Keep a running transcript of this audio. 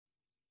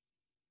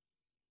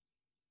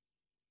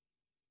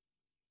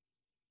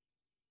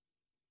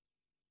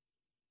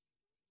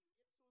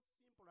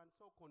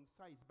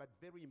concise but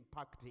very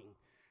impacting.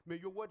 May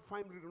your word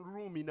find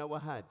room in our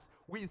hearts.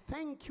 We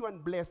thank you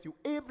and bless you.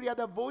 Every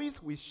other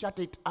voice, we shut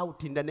it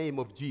out in the name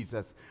of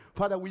Jesus.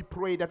 Father, we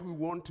pray that we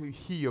want to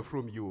hear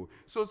from you.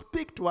 So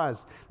speak to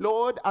us.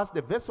 Lord, as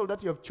the vessel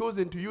that you have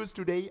chosen to use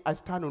today, I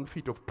stand on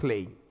feet of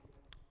clay.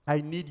 I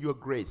need your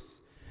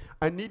grace.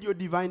 I need your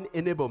divine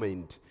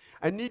enablement.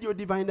 I need your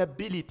divine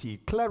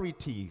ability,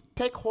 clarity.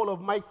 Take hold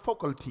of my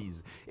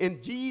faculties.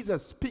 And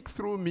Jesus, speak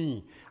through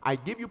me. I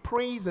give you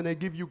praise and I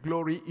give you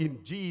glory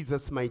in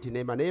Jesus' mighty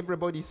name. And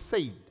everybody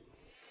said,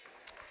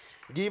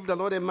 give the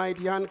Lord a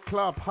mighty hand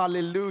clap.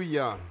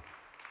 Hallelujah.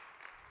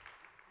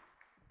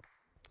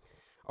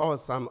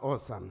 Awesome,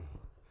 awesome.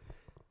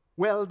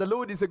 Well, the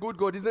Lord is a good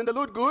God. Isn't the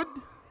Lord good?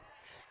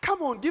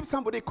 Come on, give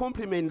somebody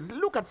compliments.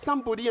 Look at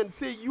somebody and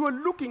say, you are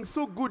looking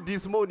so good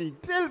this morning.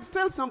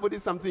 Tell somebody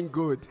something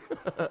good.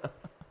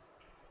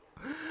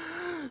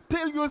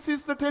 Tell your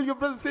sister, tell your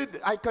brother, say,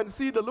 I can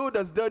see the Lord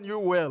has done you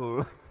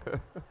well.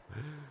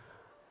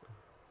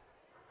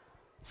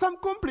 Some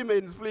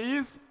compliments,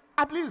 please.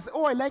 At least,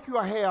 oh, I like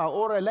your hair,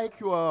 or I like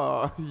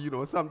your,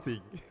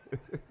 something.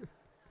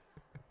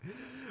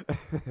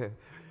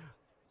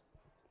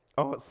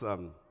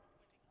 Awesome.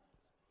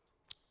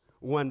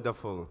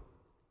 Wonderful.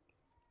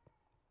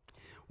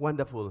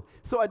 Wonderful.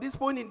 So at this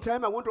point in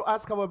time, I want to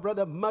ask our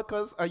brother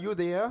Marcus, are you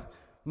there?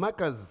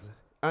 Marcus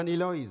and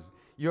Eloise,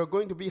 you're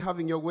going to be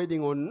having your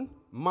wedding on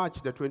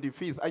March the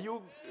 25th. Are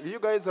you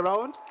guys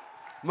around?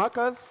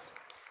 Marcus?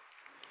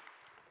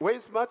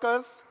 Where's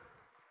Marcus?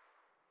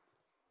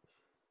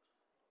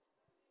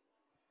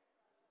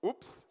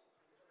 Oops.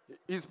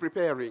 He's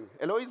preparing.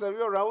 Eloise, are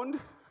you around?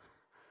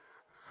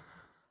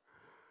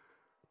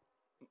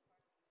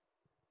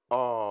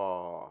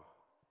 Oh.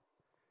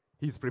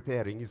 He's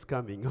preparing, he's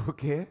coming,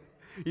 okay?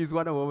 He's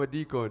one of our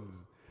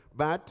deacons.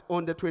 But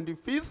on the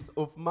 25th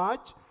of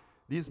March,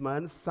 this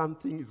month,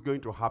 something is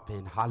going to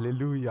happen.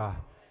 Hallelujah.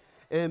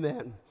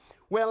 Amen.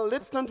 Well,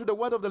 let's turn to the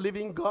word of the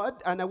living God,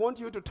 and I want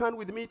you to turn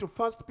with me to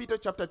 1 Peter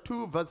chapter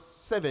 2, verse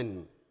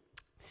 7.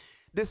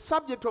 The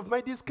subject of my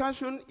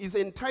discussion is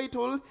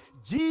entitled,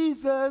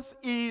 Jesus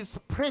is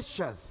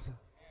Precious.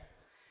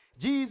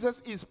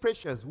 Jesus is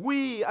precious.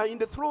 We are in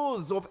the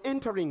throes of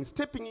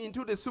stepping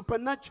into the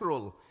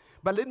supernatural.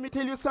 But let me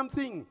tell you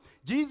something.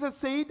 Jesus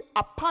said,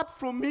 apart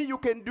from me, you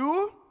can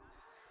do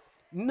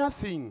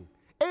nothing.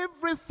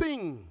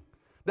 Everything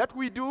that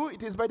we do,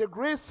 it is by the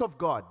grace of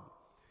God.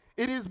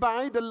 It is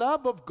by the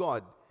love of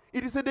God.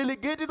 It is a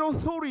delegated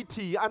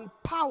authority and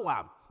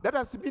power that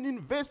has been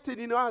invested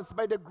in us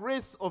by the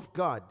grace of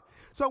God.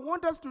 So I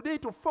want us today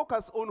to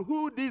focus on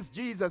who this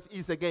Jesus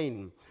is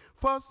again.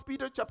 1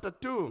 Peter chapter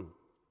 2,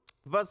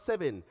 verse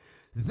 7.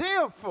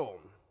 Therefore,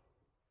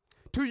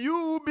 to you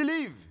who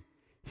believe,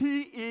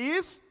 he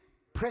is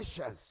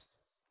precious.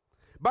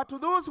 But to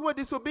those who are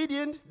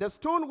disobedient, the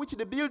stone which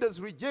the builders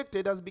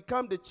rejected has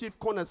become the chief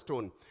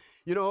cornerstone.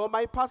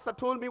 My pastor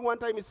told me one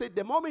time, he said,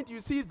 the moment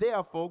you see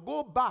therefore,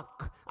 go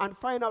back and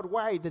find out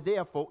why the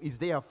therefore is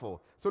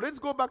therefore. So let's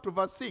go back to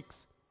verse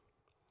 6.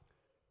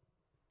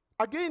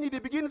 Again,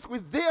 it begins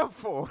with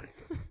therefore.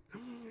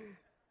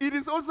 It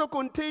is also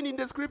contained in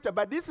the scripture,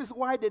 but this is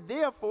why the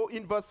therefore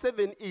in verse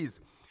 7 is.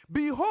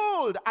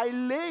 Behold, I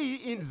lay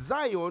in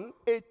Zion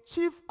a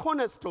chief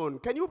cornerstone.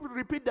 Can you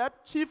repeat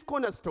that? Chief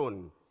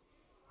cornerstone.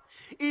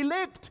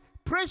 Elect,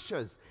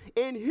 precious,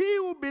 and he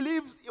who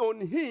believes on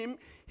him,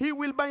 he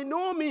will by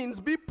no means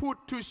be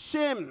put to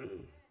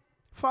shame.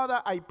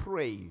 Father, I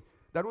pray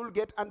that we'll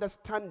get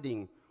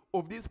understanding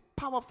of this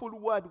powerful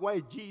word, why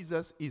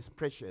Jesus is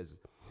precious.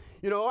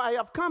 I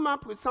have come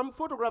up with some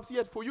photographs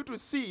here for you to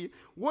see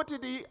what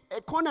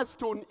a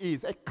cornerstone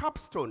is, a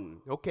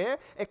capstone, okay?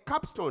 A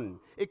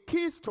capstone, a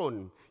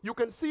keystone. You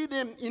can see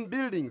them in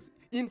buildings.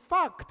 In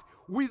fact,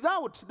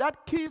 without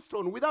that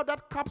keystone, without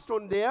that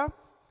capstone there,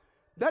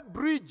 that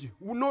bridge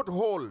will not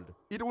hold.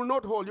 It will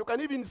not hold. You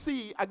can even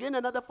see, again,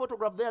 another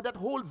photograph there that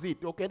holds it,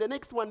 okay? The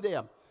next one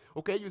there.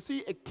 Okay, you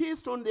see a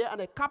keystone there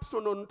and a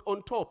capstone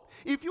on top.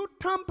 If you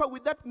tamper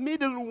with that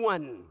middle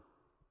one,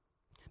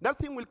 that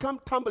thing will come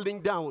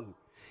tumbling down.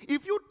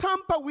 If you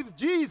tamper with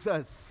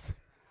Jesus,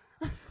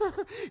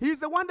 he's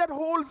the one that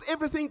holds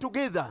everything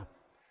together.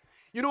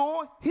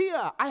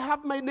 Here I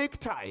have my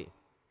necktie.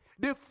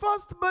 The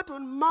first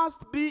button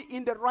must be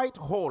in the right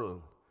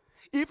hole.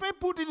 If I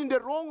put it in the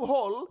wrong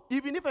hole,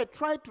 even if I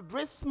try to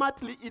dress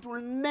smartly, it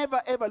will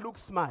never ever look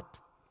smart.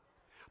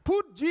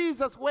 Put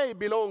Jesus where he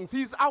belongs.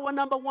 He's our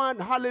number one.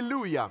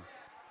 Hallelujah.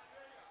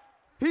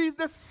 He is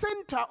the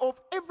center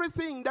of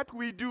everything that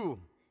we do.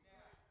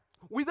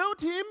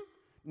 Without him,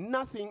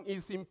 nothing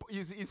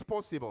is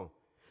possible.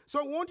 So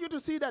I want you to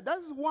see that.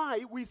 That's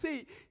why we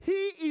say he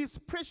is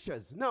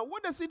precious. Now,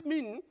 what does it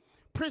mean,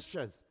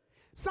 precious?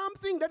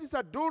 Something that is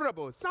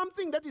adorable,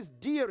 something that is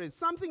dearest,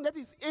 something that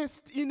is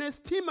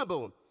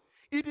inestimable.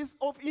 It is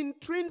of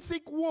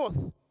intrinsic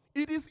worth.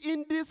 It is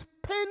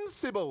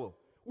indispensable.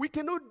 We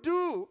cannot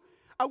do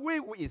away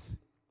with.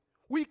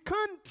 We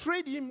can't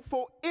trade him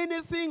for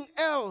anything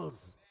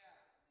else.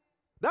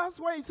 That's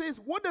why he says,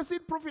 what does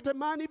it profit a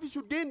man if he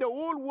should gain the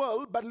whole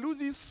world but lose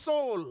his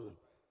soul?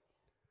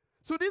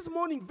 So this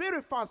morning,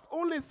 very fast,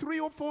 only 3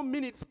 or 4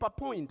 minutes per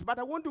point, but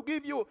I want to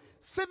give you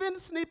 7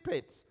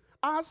 snippets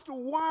as to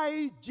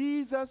why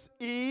Jesus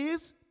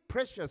is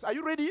precious. Are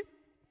you ready?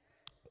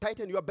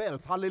 Tighten your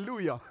belts.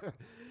 Hallelujah.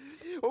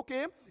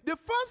 Okay. The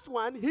first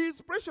one, he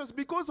is precious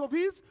because of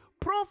his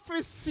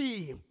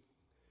prophecy.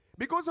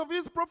 Because of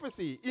his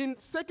prophecy. In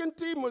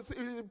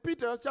 2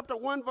 Peter chapter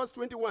 1 verse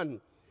 21.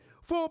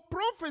 For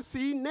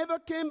prophecy never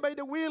came by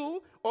the will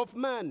of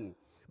man,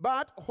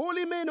 but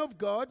holy men of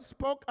God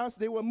spoke as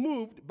they were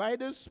moved by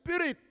the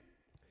Spirit.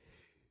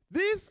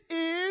 This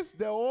is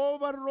the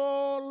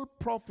overall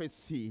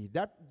prophecy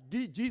that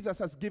Jesus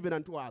has given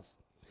unto us.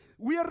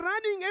 We are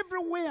running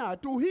everywhere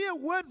to hear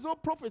words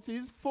of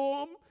prophecies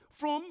from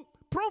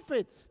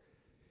prophets.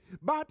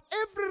 But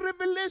every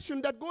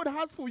revelation that God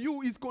has for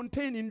you is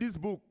contained in this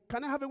book.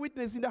 Can I have a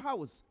witness in the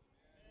house?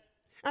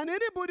 And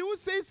anybody who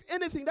says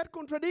anything that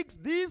contradicts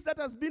this that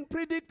has been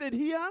predicted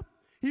here,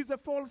 he's a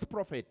false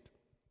prophet.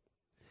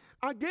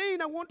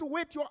 Again, I want to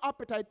whet your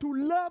appetite to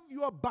love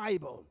your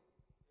Bible.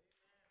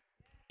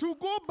 To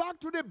go back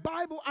to the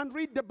Bible and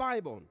read the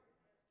Bible.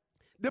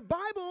 The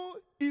Bible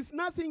is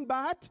nothing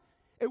but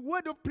a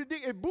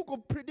book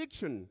of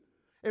prediction,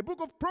 a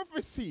book of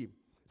prophecy.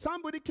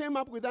 Somebody came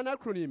up with an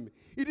acronym.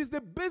 It is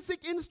the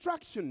basic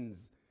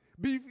instructions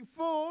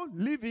before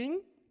leaving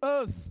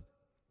earth.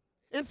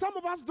 And some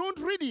of us don't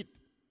read it.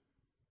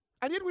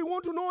 And yet we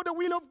want to know the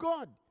will of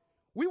God.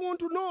 We want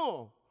to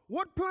know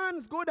what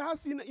plans God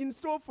has in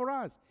store for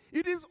us.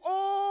 It is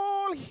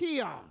all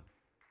here.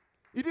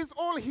 It is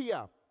all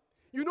here.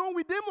 You know,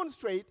 we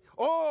demonstrate,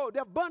 they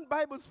have burned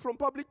Bibles from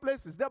public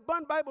places. They have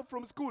burned Bibles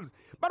from schools.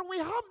 But we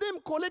have them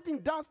collecting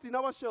dust in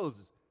our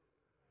shelves.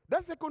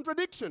 That's a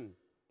contradiction.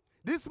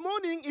 This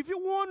morning, if you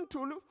want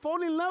to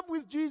fall in love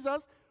with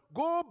Jesus,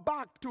 go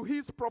back to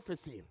his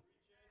prophecy.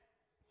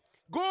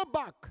 Go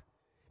back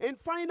and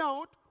find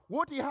out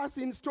what he has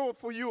in store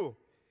for you.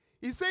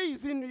 He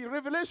says in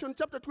Revelation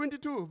chapter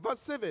 22, verse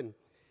 7,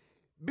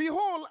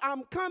 Behold,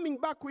 I'm coming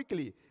back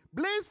quickly.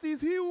 Blessed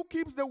is he who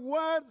keeps the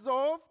words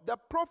of the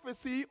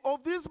prophecy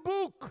of this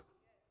book.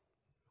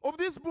 Of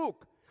this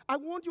book. I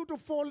want you to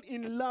fall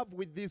in love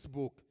with this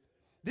book.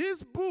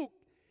 This book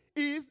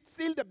is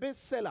still the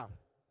bestseller.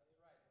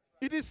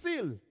 It is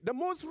still the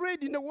most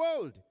read in the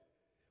world.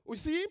 You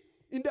see,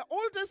 in the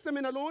Old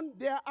Testament alone,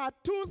 there are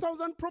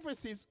 2,000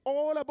 prophecies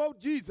all about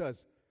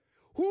Jesus.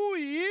 Who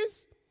he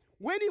is,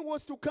 when he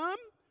was to come,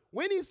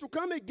 when he is to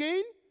come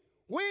again,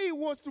 where he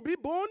was to be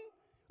born,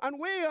 and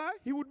where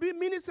he would be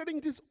ministering.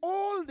 It is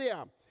all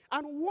there.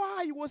 And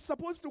why he was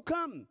supposed to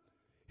come.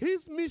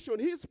 His mission,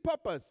 his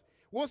purpose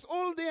was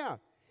all there.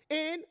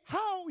 And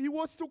how he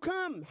was to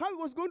come, how he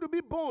was going to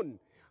be born,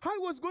 how he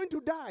was going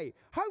to die,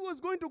 how he was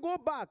going to go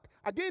back,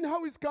 again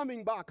how he's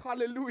coming back.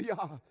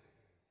 Hallelujah.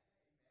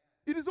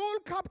 It is all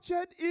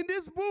captured in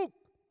this book.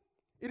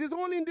 It is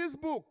all in this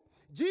book.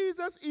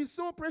 Jesus is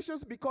so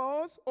precious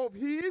because of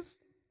his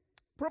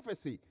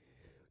prophecy.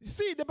 You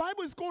see, the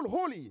Bible is called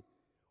holy.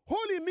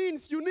 Holy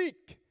means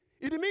unique.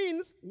 It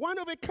means one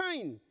of a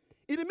kind.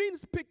 It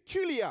means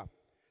peculiar.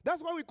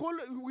 That's why we call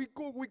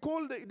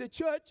the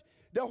church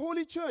the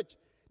Holy Church,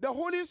 the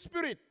Holy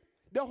Spirit,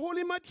 the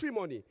Holy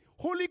Matrimony,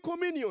 Holy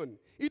Communion.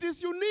 It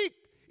is unique.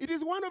 It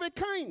is one of a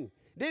kind.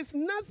 There's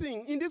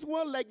nothing in this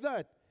world like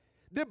that.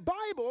 The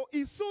Bible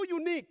is so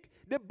unique.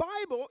 The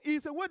Bible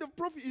is a word of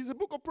prophecy, is a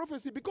book of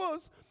prophecy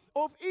because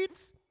of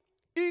its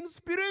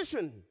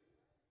inspiration.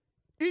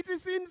 It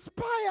is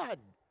inspired.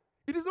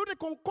 It is not a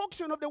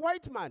concoction of the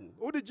white man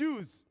or the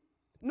Jews.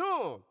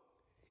 No.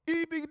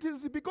 It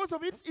is because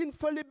of its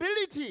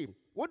infallibility.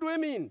 What do I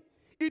mean?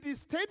 It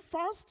is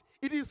steadfast,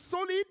 it is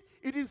solid,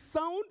 it is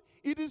sound,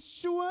 it is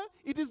sure,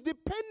 it is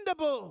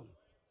dependable.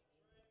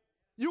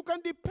 You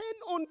can depend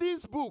on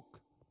this book.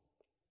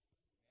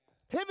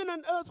 Heaven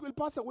and earth will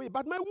pass away,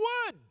 but my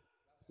word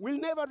will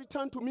never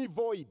return to me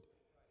void.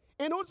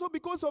 And also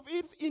because of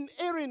its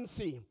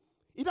inerrancy.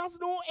 It has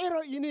no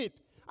error in it.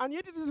 And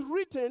yet it is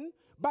written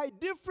by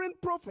different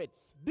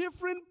prophets,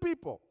 different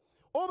people,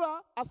 over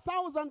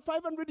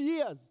 1,500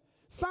 years.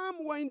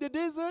 Some were in the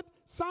desert,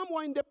 some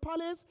were in the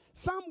palace,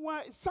 some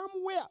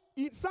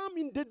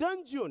in the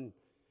dungeon.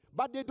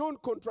 But they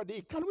don't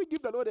contradict. Can we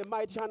give the Lord a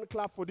mighty hand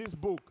clap for this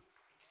book?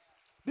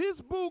 This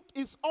book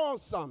is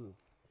awesome.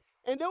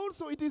 And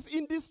also it is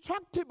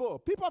indestructible.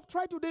 People have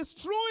tried to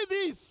destroy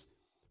this.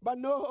 But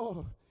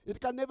no, it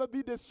can never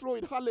be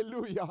destroyed.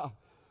 Hallelujah.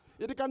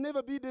 It can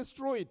never be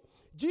destroyed.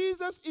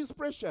 Jesus is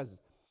precious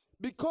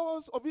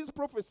because of his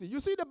prophecy. You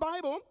see the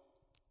Bible,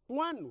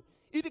 one,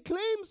 it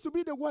claims to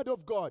be the word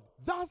of God.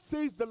 Thus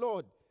says the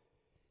Lord.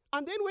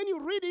 And then when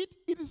you read it,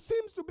 it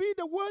seems to be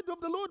the word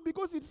of the Lord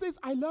because it says,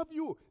 I love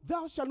you,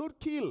 thou shalt not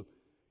kill.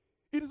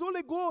 It is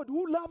only God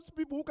who loves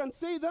people who can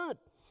say that.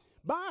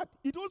 But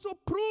it also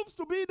proves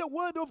to be the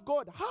word of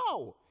God.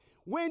 How?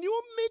 When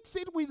you mix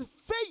it with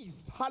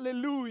faith,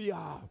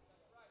 hallelujah.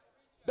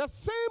 The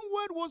same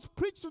word was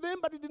preached to them,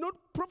 but it did not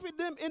profit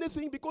them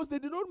anything because they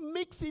did not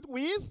mix it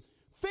with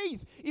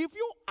faith. If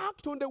you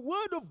act on the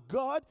word of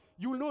God,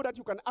 you will know that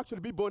you can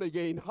actually be born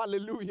again.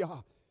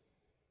 Hallelujah.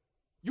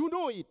 You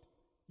know it.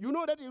 You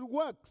know that it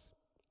works.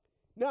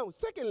 Now,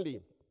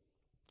 secondly,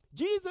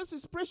 Jesus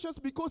is precious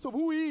because of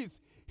who he is.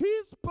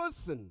 His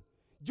person.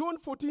 John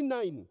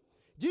 14:9.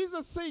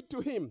 Jesus said to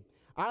him,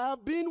 I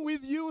have been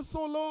with you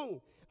so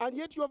long, and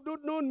yet you have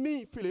not known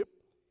me, Philip.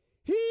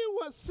 He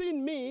who has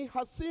seen me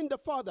has seen the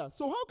Father.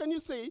 So how can you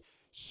say,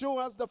 show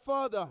us the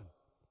Father?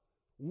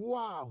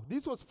 Wow.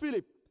 This was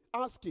Philip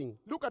asking.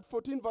 Look at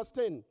 14 verse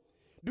 10.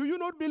 Do you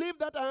not believe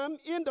that I am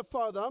in the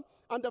Father,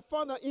 and the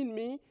Father in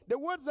me? The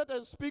words that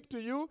I speak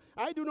to you,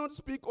 I do not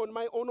speak on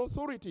my own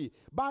authority,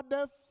 but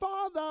the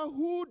Father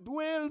who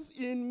dwells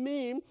in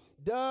me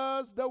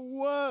does the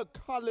work.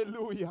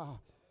 Hallelujah.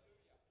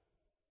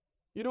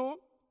 You know,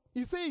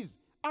 he says,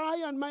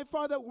 I and my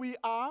Father, we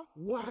are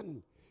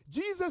one.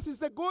 Jesus is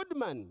the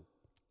God-man.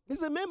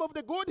 He's a member of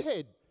the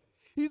Godhead.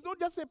 He's not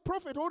just a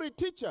prophet or a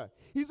teacher.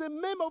 He's a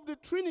member of the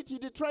Trinity,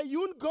 the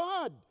triune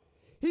God.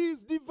 He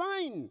is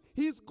divine.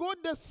 He is God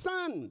the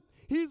Son.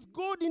 He is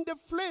God in the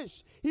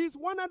flesh. He is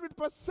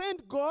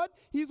 100% God.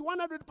 He is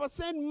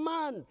 100%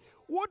 man.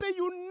 What a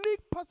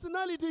unique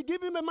personality.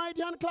 Give him a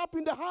mighty hand clap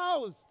in the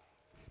house.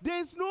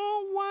 There is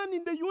no one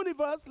in the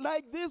universe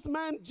like this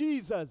man,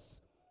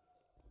 Jesus.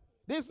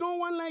 There's no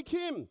one like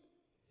him.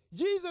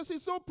 Jesus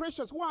is so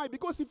precious. Why?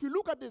 Because if you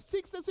look at the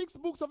 66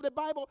 books of the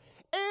Bible,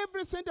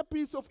 every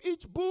centerpiece of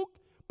each book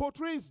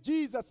portrays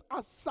Jesus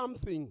as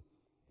something.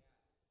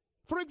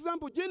 For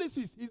example,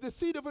 Genesis is the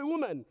seed of a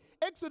woman.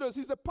 Exodus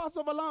is the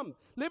Passover lamb.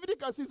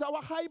 Leviticus is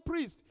our high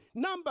priest.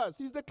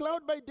 Numbers is the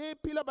cloud by day,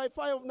 pillar by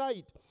fire of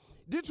night.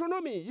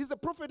 Deuteronomy is the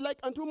prophet like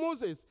unto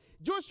Moses.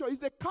 Joshua is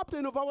the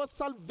captain of our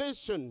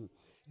salvation.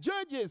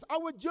 Judges,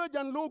 our judge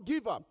and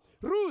lawgiver.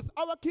 Ruth,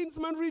 our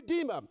kinsman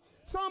redeemer.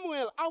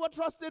 Samuel, our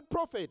trusted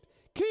prophet.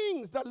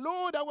 Kings, the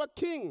Lord our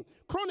king.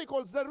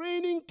 Chronicles, the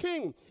reigning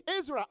king.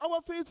 Ezra,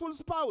 our faithful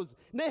spouse.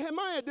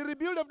 Nehemiah, the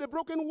rebuilder of the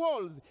broken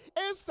walls.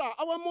 Esther,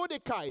 our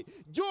Mordecai.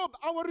 Job,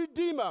 our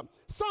redeemer.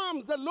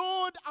 Psalms, the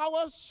Lord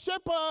our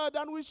shepherd,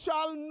 and we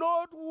shall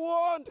not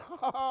want.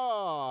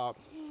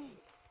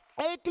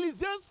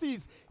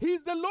 Ecclesiastes,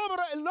 he's the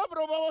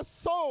lover of our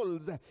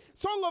souls.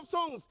 Song of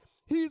Songs,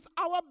 he's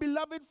our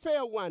beloved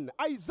fair one.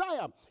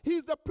 Isaiah,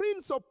 he's the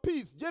Prince of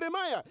Peace.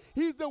 Jeremiah,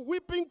 he's the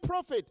weeping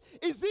prophet.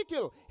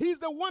 Ezekiel, he's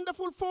the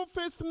wonderful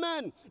four-faced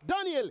man.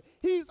 Daniel,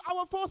 he's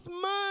our fourth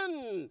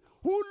man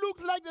who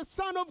looks like the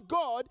Son of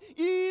God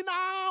in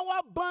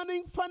our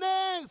burning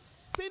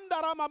furnace.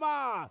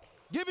 Sindaramama.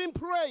 Give him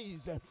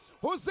praise.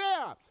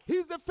 Hosea,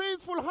 he's the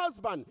faithful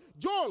husband.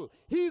 Joel,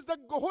 he's the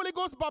Holy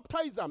Ghost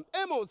baptizer.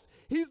 Amos,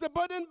 he's the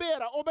burden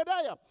bearer.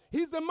 Obadiah,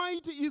 he's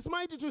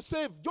mighty to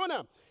save.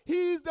 Jonah,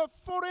 he's the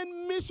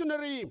foreign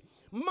missionary.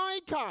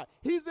 Micah,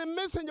 he's the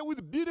messenger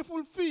with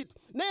beautiful feet.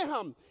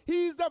 Nahum,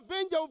 he's the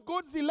avenger of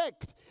God's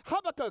elect.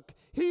 Habakkuk,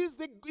 he's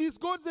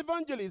God's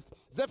evangelist.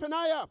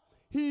 Zephaniah,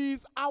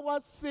 he's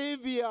our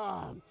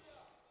savior.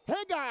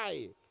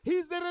 Haggai,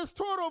 he's the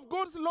restorer of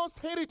God's lost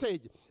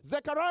heritage.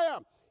 Zechariah,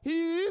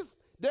 he is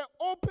the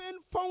open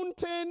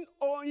fountain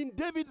in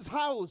David's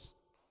house.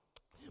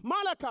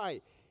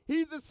 Malachi,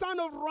 he is the son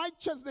of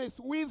righteousness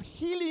with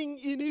healing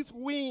in his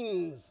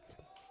wings.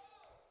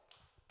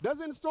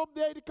 Doesn't stop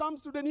there, it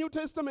comes to the New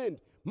Testament.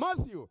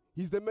 Matthew,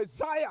 he's the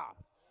Messiah.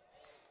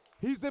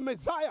 He's the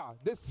Messiah,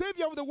 the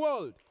Savior of the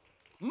world.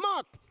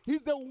 Mark,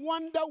 he's the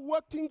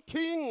wonder-working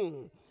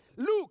King.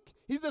 Luke,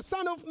 he's the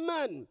Son of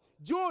Man.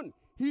 John,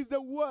 he's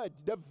the Word,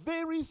 the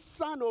very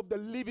Son of the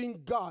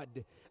living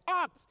God.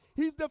 Acts,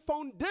 he's the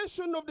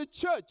foundation of the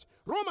church.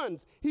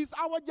 Romans, he's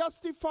our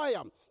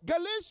justifier.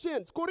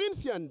 Galatians,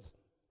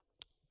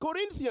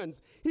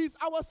 Corinthians, he's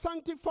our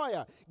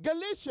sanctifier.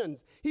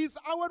 Galatians, he's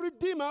our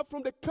redeemer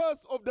from the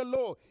curse of the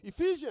law.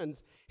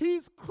 Ephesians,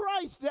 he's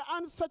Christ, the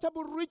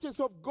unsearchable riches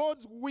of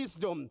God's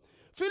wisdom.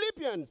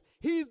 Philippians,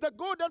 he is the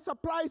God that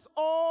supplies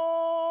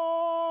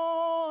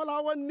all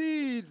our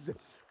needs.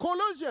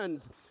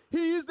 Colossians,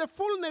 he is the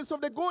fullness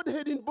of the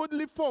Godhead in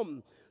bodily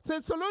form.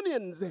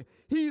 Thessalonians,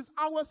 he is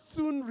our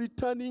soon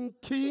returning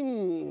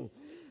King.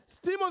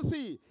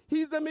 Timothy,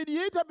 he is the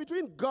mediator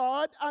between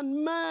God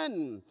and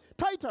man.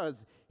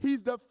 Titus, he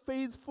is the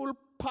faithful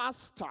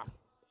pastor.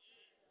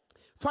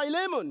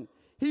 Philemon,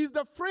 he is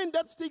the friend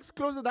that sticks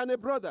closer than a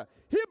brother.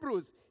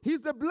 Hebrews, he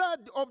is the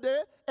blood of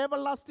the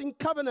everlasting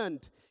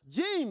covenant.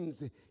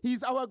 James,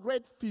 he's our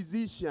great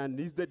physician.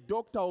 He's the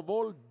doctor of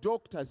all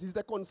doctors. He's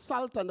the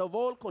consultant of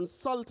all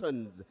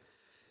consultants.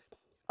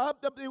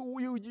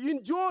 In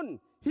John,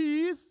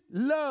 he is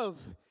love.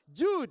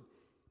 Jude,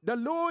 the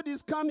Lord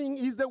is coming.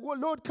 Is the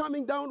Lord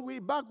coming down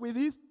back with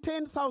his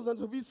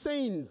 10,000 of his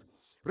saints.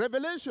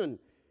 Revelation,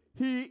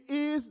 he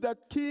is the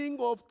King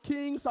of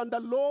kings and the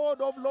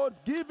Lord of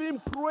lords. Give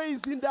him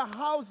praise in the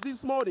house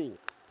this morning.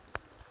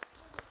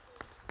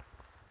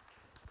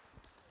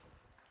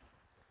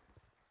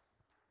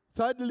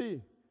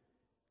 Thirdly,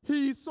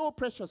 he is so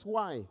precious.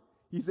 Why?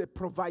 He's a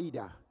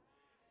provider.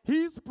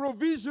 His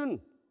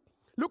provision.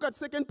 Look at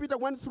 2 Peter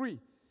 1:3.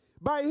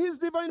 By his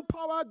divine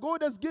power,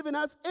 God has given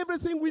us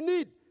everything we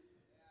need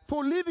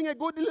for living a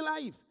godly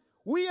life.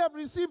 We have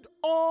received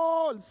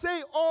all,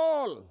 say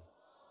all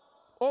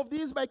of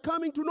this by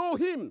coming to know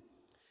him,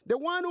 the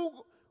one who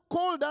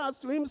called us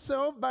to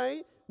himself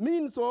by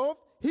means of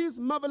his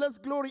marvelous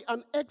glory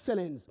and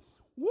excellence.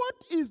 What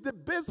is the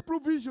best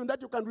provision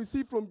that you can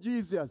receive from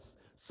Jesus?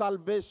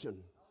 Salvation.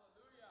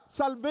 Hallelujah.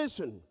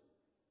 Salvation.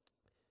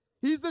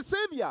 He is the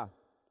Savior.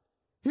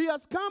 He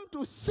has come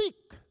to seek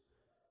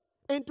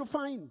and to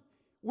find.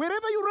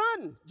 Wherever you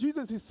run,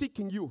 Jesus is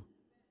seeking you.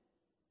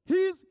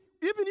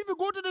 Even if you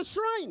go to the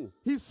shrine,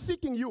 he's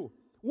seeking you.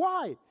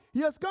 Why?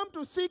 He has come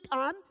to seek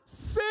and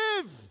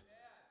save.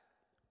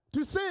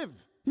 To save.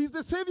 He's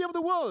the Savior of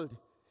the world.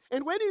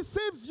 And when he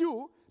saves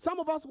you, some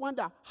of us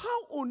wonder,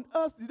 how on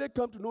earth did they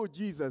come to know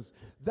Jesus?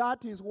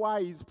 That is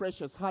why he's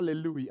precious.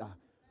 Hallelujah.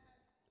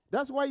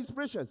 That's why he's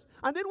precious.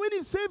 And then when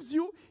he saves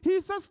you, he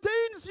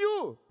sustains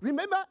you.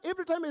 Remember,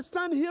 every time I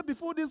stand here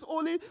before this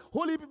holy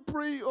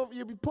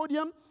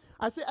podium,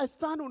 I say, I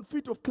stand on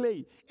feet of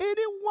clay.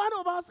 Any one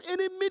of us,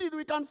 any minute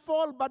we can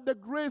fall, but the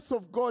grace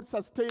of God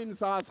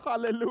sustains us.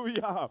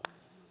 Hallelujah.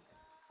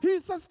 He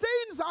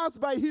sustains us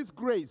by his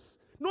grace.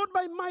 Not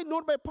by might,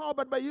 not by power,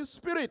 but by his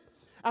spirit.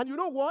 And you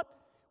know what?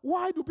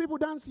 Why do people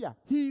dance here?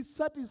 He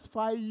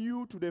satisfies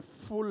you to the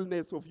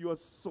fullness of your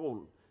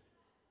soul.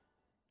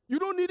 You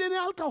don't need any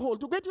alcohol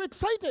to get you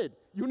excited.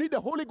 You need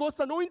the Holy Ghost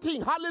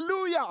anointing.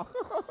 Hallelujah.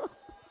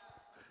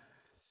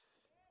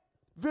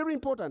 Very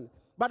important.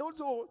 But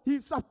also, he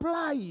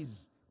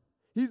supplies.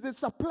 He's the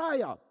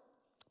supplier.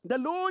 The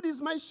Lord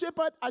is my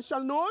shepherd. I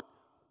shall not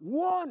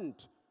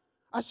want.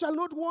 I shall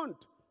not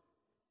want.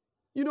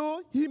 You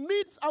know, he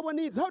meets our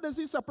needs. How does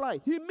he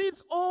supply? He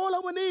meets all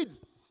our needs.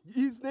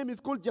 His name is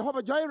called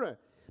Jehovah Jireh,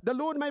 the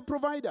Lord my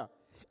provider.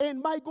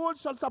 And my God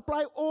shall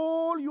supply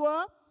all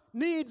your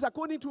needs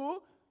according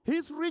to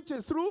his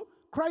riches through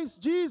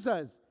Christ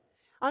Jesus.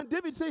 And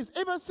David says,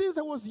 ever since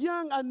I was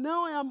young and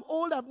now I am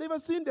old, I've never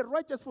seen the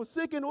righteous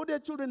forsaken or their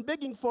children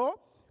begging for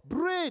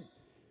bread.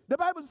 The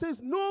Bible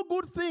says, no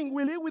good thing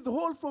will he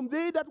withhold from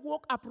they that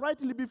walk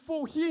uprightly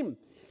before him.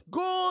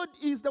 God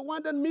is the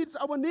one that meets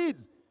our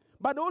needs.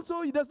 But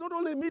also, he does not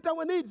only meet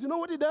our needs. You know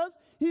what he does?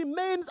 He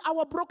mends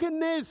our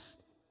brokenness.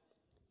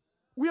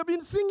 We have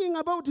been singing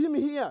about him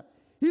here.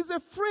 He's a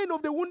friend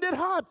of the wounded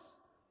hearts.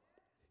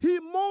 He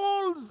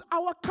molds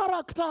our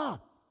character.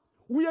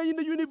 We are in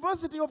the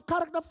university of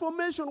character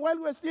formation while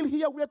we are still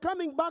here. We are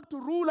coming back to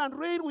rule and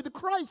reign with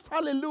Christ.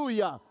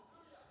 Hallelujah.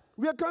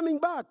 We are coming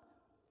back.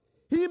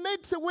 He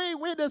makes a way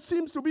where there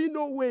seems to be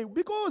no way,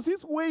 because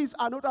his ways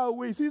are not our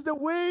ways. He's the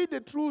way, the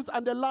truth,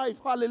 and the life.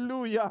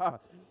 Hallelujah.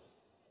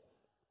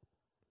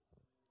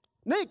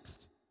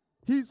 Next,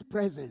 his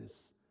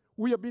presence.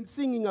 We have been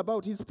singing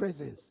about his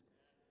presence.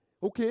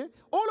 Okay?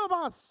 All of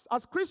us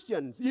as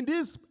Christians in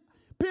this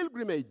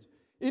pilgrimage,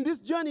 in this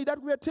journey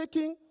that we are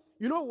taking,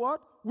 you know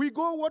what? We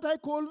go what I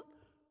call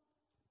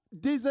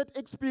desert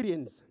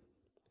experience.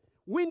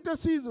 Winter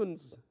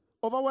seasons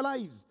of our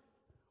lives.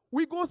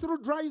 We go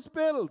through dry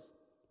spells.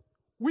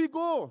 We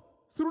go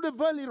through the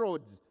valley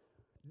roads,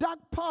 dark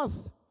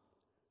paths.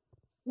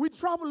 We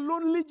travel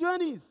lonely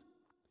journeys.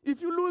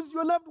 If you lose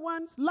your loved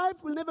ones, life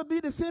will never be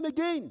the same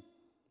again.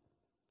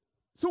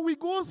 So we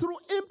go through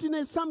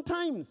emptiness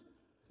sometimes.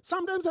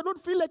 Sometimes I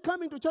don't feel like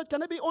coming to church.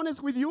 Can I be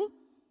honest with you?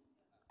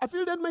 I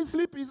feel that my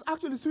sleep is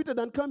actually sweeter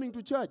than coming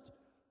to church.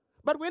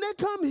 But when I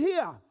come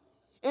here,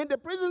 and the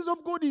presence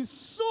of God is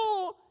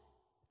so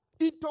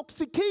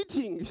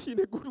intoxicating in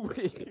a good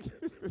way,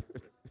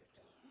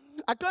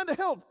 I can't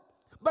help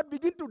but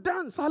begin to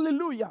dance.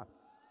 Hallelujah.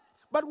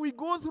 But we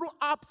go through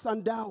ups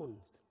and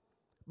downs.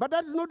 But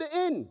that is not the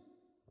end.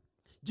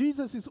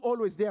 Jesus is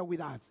always there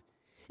with us.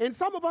 And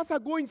some of us are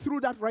going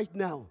through that right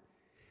now.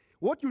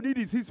 What you need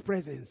is his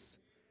presence.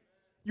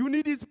 You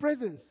need his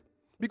presence.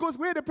 Because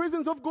where the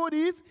presence of God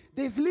is,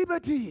 there's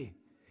liberty.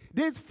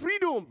 There's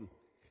freedom.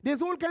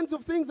 There's all kinds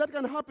of things that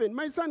can happen.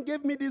 My son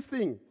gave me this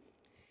thing.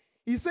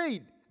 He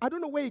said, I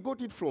don't know where he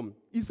got it from.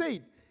 He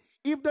said,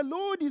 if the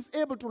Lord is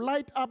able to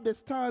light up the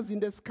stars in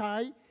the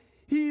sky,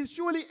 he is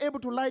surely able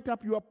to light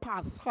up your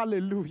path.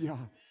 Hallelujah.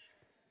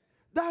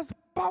 That's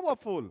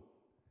powerful.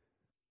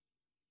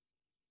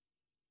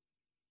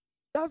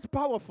 That's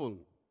powerful.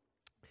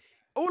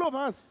 All of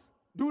us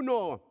do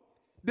know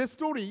the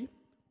story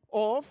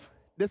of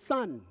the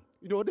sun,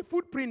 you know, the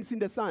footprints in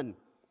the sun.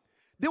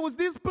 There was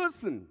this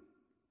person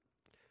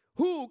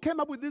who came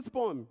up with this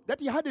poem that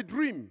he had a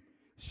dream.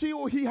 She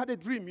or he had a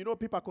dream, you know,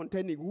 paper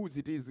containing whose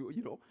it is,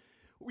 you know.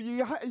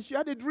 She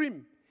had a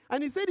dream.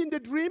 And he said in the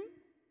dream,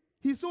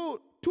 he saw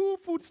two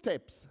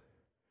footsteps.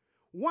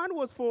 One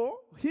was for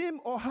him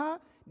or her,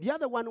 the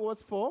other one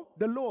was for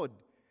the Lord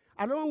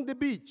along the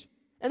beach.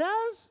 And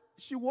as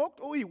she walked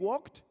or he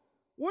walked,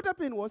 what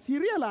happened was he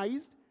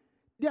realized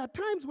there are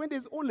times when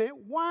there's only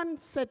one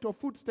set of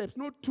footsteps,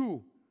 not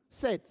two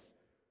sets.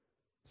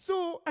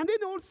 So, and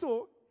then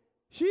also,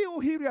 she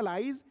or he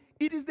realized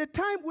it is the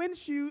time when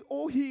she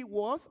or he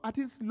was at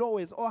his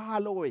lowest or her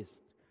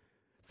lowest.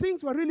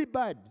 Things were really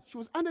bad. She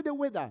was under the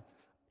weather,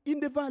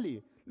 in the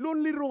valley,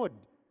 lonely road,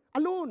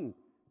 alone.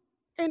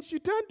 And she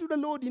turned to the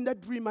Lord in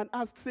that dream and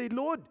asked, say,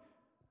 Lord,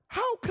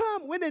 how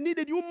come when I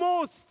needed you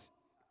most?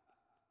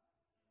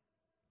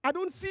 I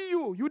don't see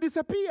you. You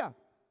disappear.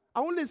 I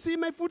only see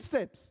my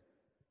footsteps.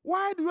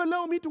 Why do you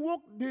allow me to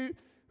walk the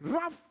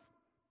rough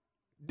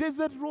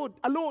desert road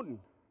alone?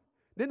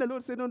 Then the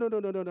Lord said,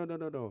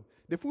 no.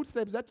 The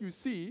footsteps that you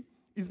see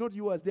is not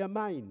yours, they are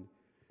mine.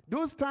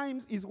 Those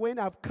times is when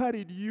I've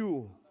carried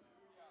you.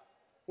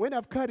 When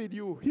I've carried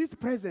you, his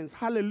presence,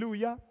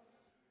 hallelujah,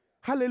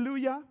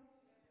 hallelujah,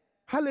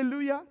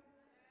 hallelujah.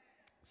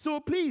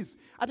 So please,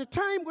 at a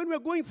time when we're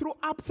going through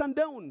ups and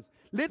downs,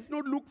 let's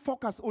not look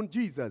focused on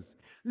Jesus.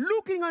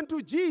 Looking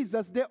unto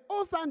Jesus, the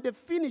author and the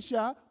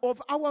finisher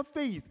of our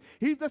faith.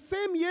 He's the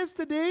same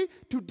yesterday,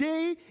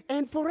 today,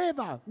 and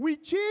forever. We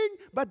change,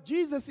 but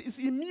Jesus is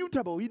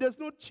immutable. He does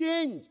not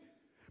change.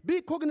 Be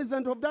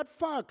cognizant of that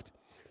fact.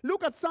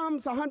 Look at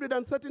Psalms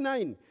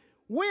 139.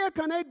 Where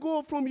can I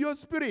go from your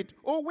spirit?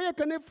 Or where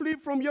can I flee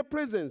from your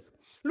presence?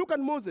 Look at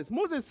Moses.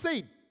 Moses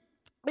said,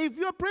 if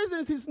your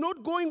presence is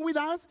not going with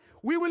us,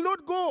 we will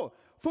not go.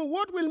 For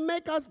what will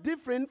make us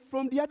different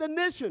from the other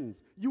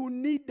nations? You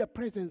need the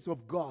presence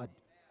of God.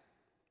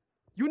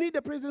 You need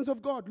the presence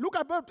of God. Look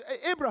about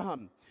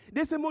Abraham.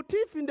 There's a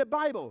motif in the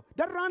Bible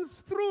that runs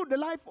through the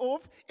life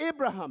of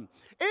Abraham.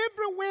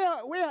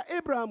 Everywhere where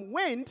Abraham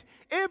went,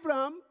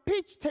 Abraham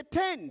pitched a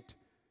tent,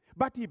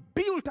 but he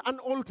built an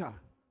altar.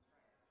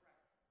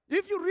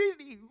 If you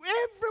read,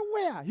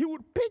 everywhere he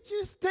would pitch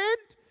his tent.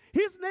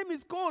 His name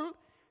is called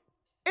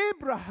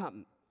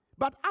Abraham.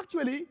 But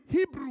actually,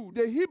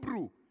 the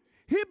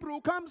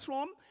Hebrew comes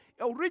from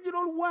an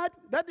original word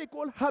that they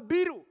call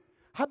Habiru.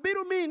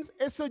 Habiru means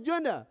a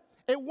sojourner,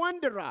 a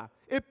wanderer,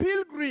 a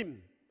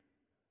pilgrim.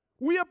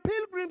 We are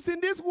pilgrims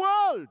in this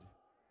world.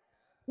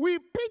 We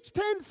pitch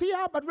tents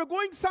here, but we're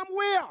going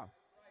somewhere.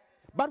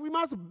 But we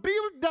must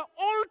build the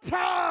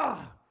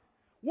altar.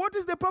 What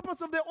is the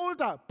purpose of the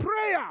altar?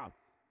 Prayer.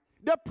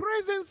 The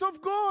presence of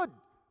God.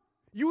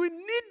 You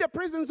need the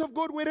presence of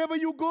God wherever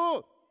you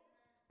go.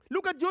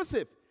 Look at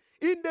Joseph.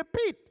 In the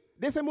pit,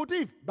 there's a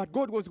motif, but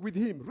God was with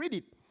him. Read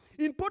it.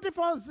 In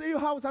Potiphar's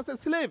house as a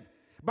slave,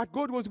 but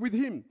God was with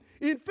him.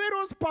 In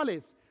Pharaoh's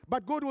palace,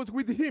 but God was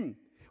with him.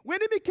 When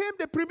he became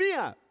the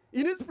premier,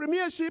 in his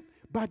premiership,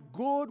 but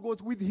God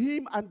was with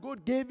him and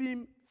God gave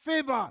him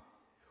favor.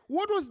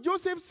 What was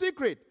Joseph's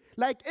secret?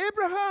 Like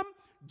Abraham,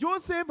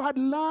 Joseph had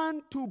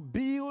learned to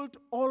build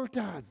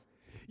altars.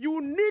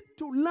 You need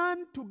to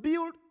learn to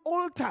build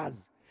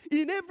altars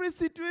in every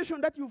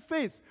situation that you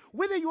face.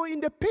 Whether you are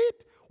in the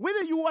pit,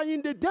 whether you are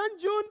in the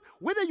dungeon,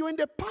 whether you're in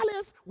the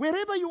palace,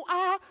 wherever you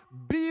are,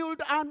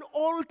 build an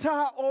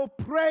altar of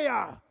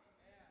prayer.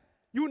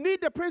 You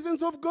need the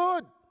presence of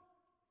God.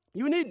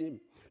 You need him.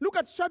 Look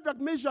at Shadrach,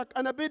 Meshach,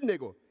 and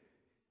Abednego.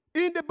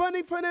 In the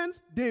burning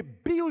furnace, they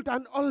built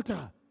an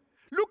altar.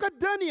 Look at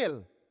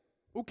Daniel.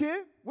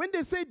 Okay? When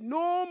they said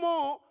no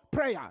more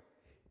prayer,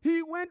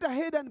 he went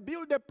ahead and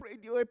built a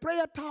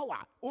prayer tower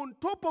on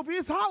top of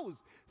his house.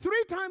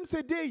 3 times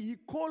a day, he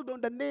called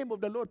on the name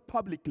of the Lord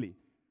publicly.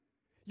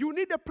 You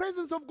need the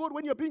presence of God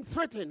when you're being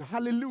threatened.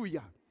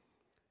 Hallelujah.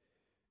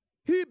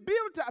 He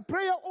built a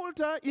prayer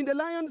altar in the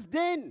lion's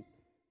den.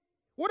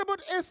 What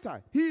about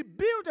Esther? He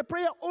built a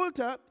prayer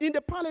altar in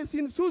the palace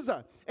in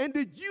Susa, and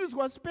the Jews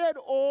were spared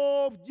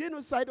of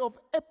genocide of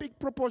epic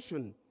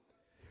proportion.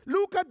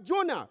 Look at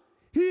Jonah.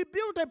 He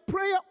built a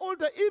prayer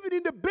altar even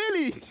in the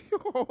belly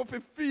of a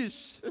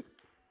fish.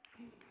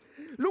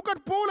 Look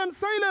at Paul and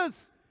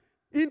Silas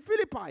in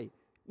Philippi.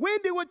 When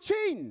they were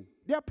chained,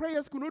 their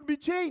prayers could not be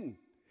chained.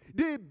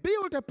 They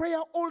built a prayer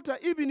altar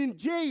even in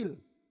jail.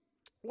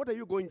 What are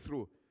you going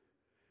through?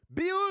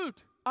 Build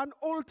an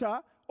altar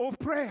of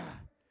prayer.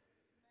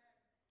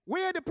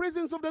 Where the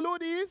presence of the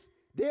Lord is,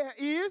 there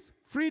is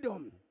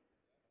freedom.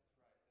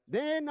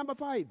 Then number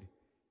 5,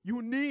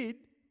 you need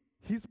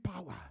his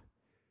power.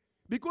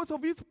 Because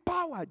of his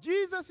power.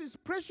 Jesus is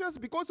precious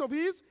because of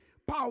his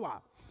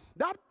power.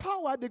 That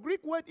power, the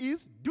Greek word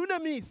is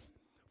dunamis,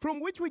 from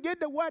which we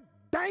get the word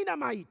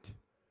dynamite.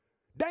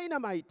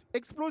 Dynamite,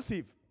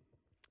 explosive.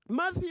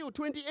 Matthew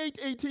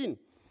 28:18.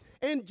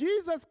 And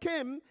Jesus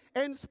came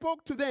and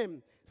spoke to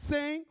them,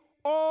 saying,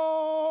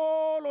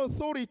 all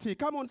authority.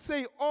 Come on,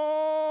 say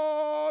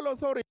all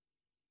authority.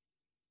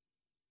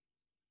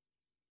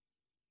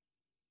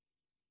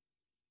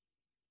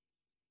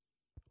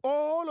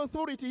 All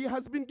authority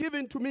has been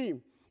given to me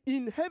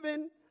in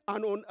heaven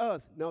and on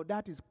earth. Now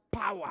that is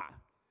power.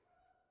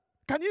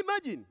 Can you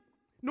imagine?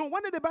 No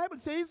wonder the Bible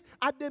says,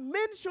 at the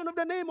mention of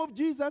the name of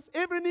Jesus,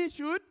 every knee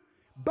should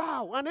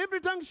bow and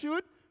every tongue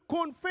should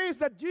confess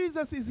that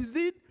Jesus is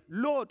indeed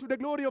Lord, to the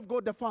glory of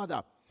God the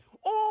Father.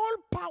 All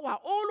power,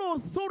 all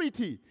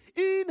authority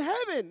in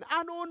heaven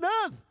and on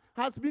earth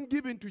has been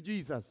given to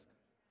Jesus.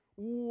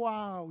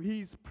 Wow,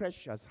 he is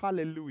precious.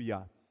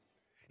 Hallelujah.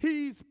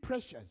 He is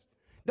precious.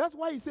 That's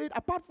why he said,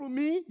 apart from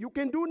me, you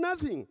can do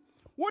nothing.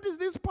 What is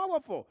this power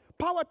for?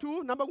 Power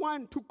to, number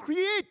 1, to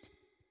create.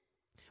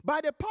 By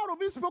the power of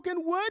his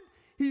spoken word,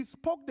 he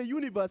spoke the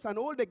universe and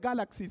all the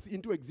galaxies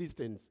into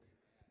existence.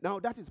 Now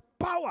that is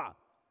power.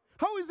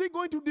 How is he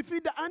going to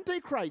defeat the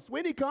Antichrist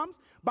when he comes?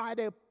 By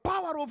the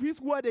power of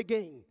his word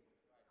again.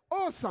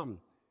 Awesome.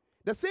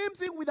 The same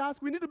thing with us.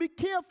 We need to be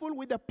careful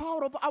with the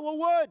power of our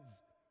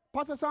words.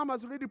 Pastor Sam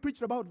has already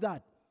preached about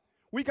that.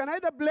 We can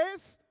either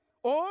bless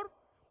or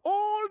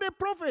all the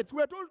prophets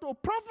were told to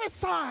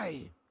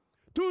prophesy,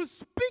 to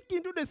speak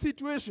into the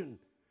situation.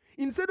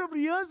 Instead of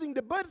rehearsing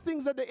the bad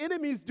things that the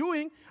enemy is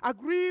doing,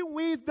 agree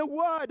with the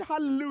word.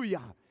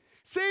 Hallelujah.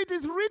 Say, it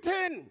is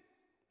written.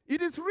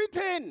 It is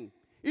written.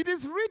 It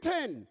is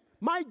written.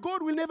 My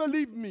God will never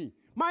leave me.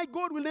 My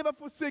God will never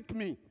forsake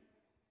me.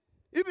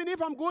 Even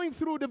if I'm going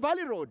through the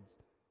valley roads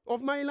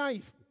of my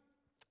life.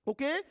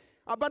 Okay?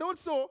 But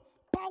also,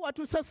 power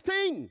to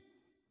sustain.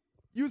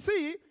 You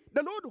see,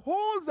 the Lord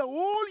holds the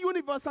whole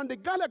universe and the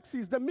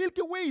galaxies, the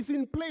Milky Way is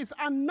in place,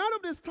 and none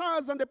of the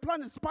stars and the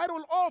planets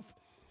spiral off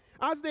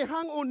as they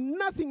hang on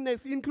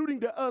nothingness, including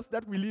the earth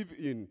that we live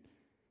in.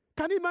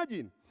 Can you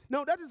imagine?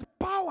 Now, that is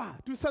power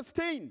to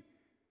sustain.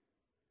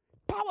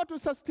 Power to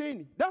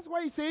sustain. That's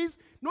why he says,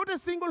 not a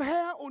single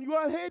hair on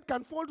your head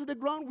can fall to the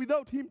ground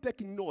without him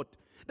taking note.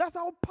 That's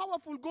how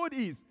powerful God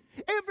is.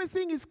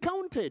 Everything is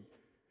counted.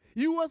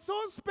 You are so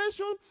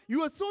special,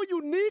 you are so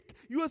unique,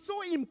 you are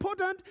so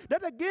important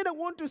that again I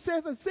want to say,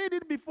 as I said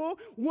it before,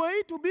 were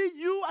it to be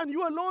you and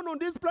you alone on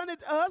this planet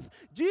Earth,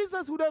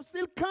 Jesus would have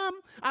still come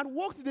and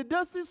walked the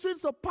dusty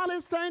streets of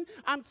Palestine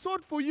and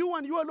sought for you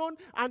and you alone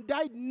and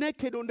died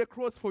naked on the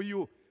cross for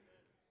you.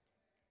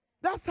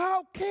 That's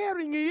how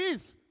caring he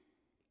is.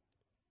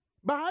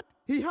 But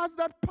he has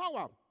that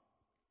power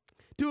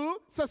to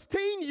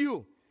sustain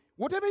you.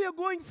 Whatever you're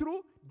going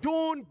through,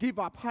 don't give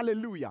up.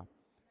 Hallelujah.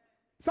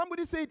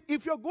 Somebody said,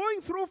 if you're going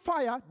through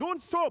fire,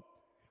 don't stop.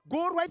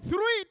 Go right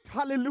through it.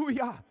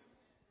 Hallelujah.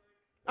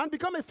 And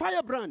become a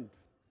firebrand.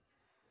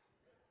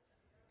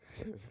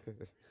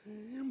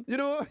 You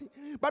know,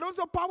 but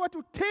also power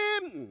to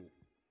tame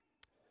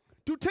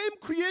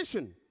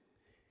creation.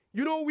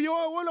 You know, we are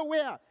all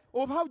aware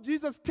of how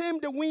Jesus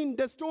tamed the wind,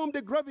 the storm,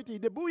 the gravity,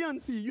 the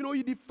buoyancy. You know,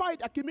 he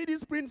defied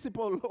Archimedes'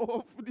 principle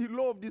of the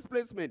law of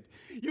displacement.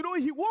 You know,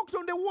 he walked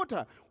on the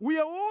water. We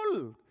are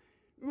all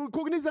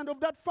cognizant of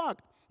that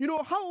fact. You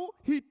know how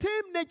he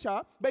tamed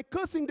nature by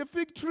cursing the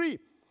fig tree.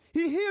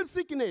 He healed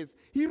sickness.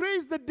 He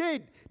raised the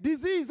dead,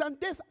 disease and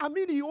death. I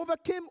mean, he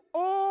overcame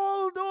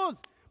all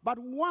those. But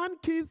one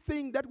key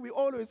thing that we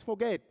always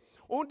forget.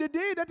 On the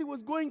day that he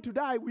was going to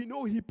die, we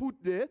know he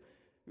put the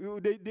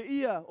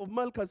ear of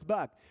Malchus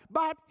back.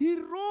 But he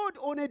rode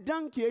on a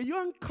donkey, a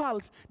young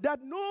colt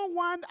that no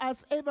one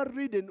has ever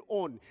ridden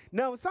on.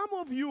 Now, some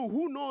of you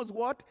who knows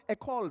what a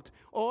colt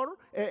or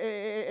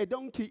a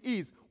donkey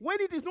is, when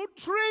it is not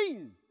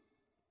trained,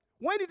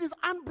 when it is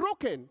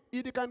unbroken,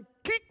 it can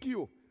kick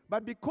you.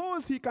 But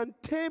because he can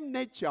tame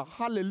nature,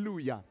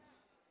 hallelujah,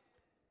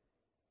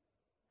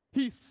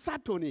 he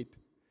sat on it.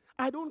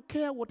 I don't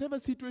care whatever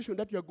situation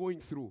that you're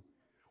going through.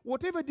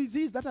 Whatever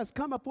disease that has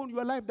come upon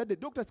your life that the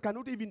doctors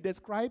cannot even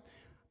describe,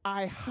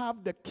 I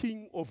have the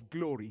King of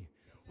glory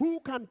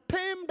who can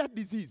tame that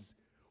disease,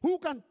 who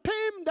can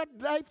tame that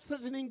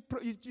life-threatening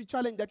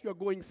challenge that you're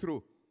going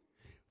through.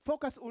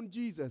 Focus on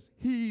Jesus.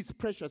 He is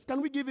precious.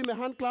 Can we give him a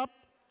hand clap?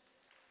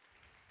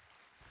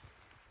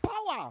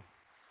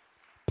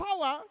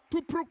 Power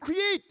to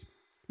procreate.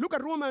 Look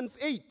at Romans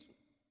 8.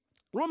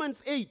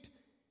 Romans 8.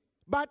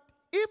 But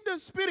if the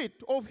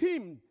spirit of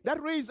him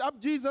that raised up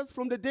Jesus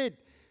from the dead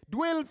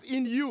dwells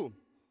in you,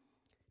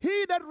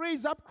 he that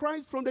raised up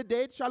Christ from the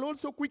dead shall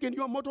also quicken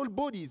your mortal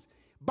bodies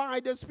by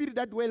the spirit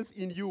that dwells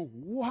in you.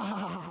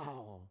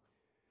 Wow.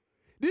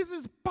 This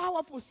is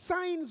powerful.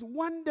 Signs,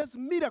 wonders,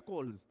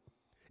 miracles.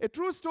 A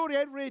true story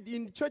I read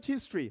in church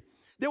history.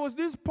 There was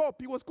this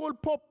pope. He was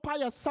called Pope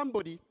Pius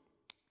somebody.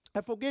 I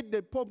forget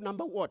the pope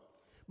number what.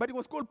 But it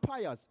was called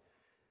Pius.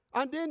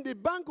 And then the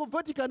Bank of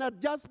Vatican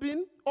had just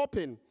been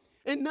opened.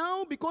 And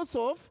now because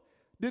of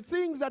the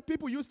things that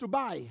people used to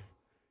buy,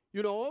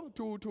 you know,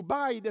 to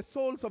buy the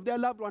souls of their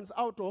loved ones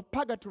out of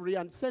purgatory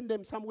and send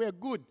them somewhere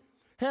good,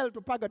 hell to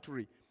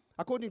purgatory,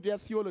 according to their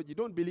theology.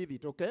 Don't believe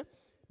it, okay?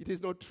 It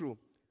is not true.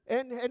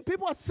 And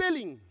people are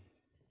selling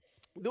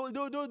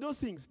those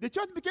things. The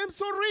church became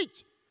so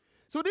rich.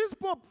 So this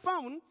pope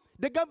found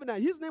the governor.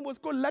 His name was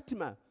called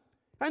Latimer.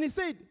 And he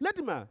said,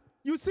 Latimer,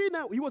 you see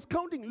now, he was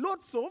counting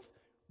lots of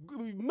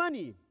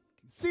money,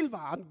 silver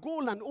and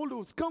gold and all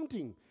those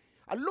counting,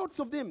 and lots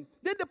of them.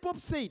 Then the pope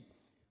said,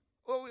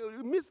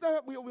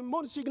 Mr.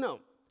 Monsignor,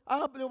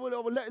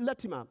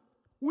 Latimer,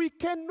 we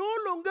can no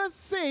longer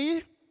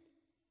say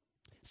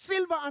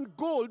silver and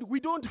gold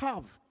we don't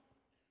have.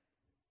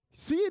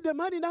 See the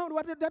money now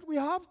that we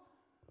have?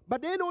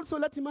 But then also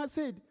Latimer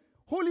said,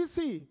 Holy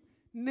See,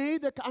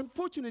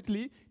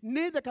 unfortunately,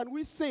 neither can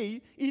we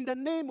say, in the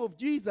name of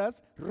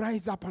Jesus,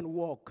 rise up and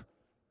walk.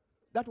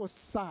 That was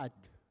sad.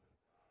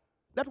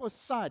 That was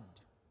sad.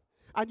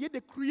 And yet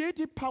the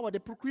creative power, the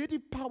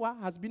procreative power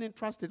has been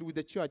entrusted with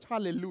the church.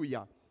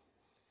 Hallelujah.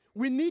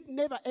 We need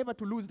never ever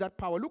to lose that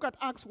power. Look at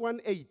Acts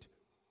 1:8.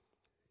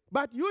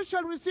 But you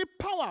shall receive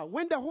power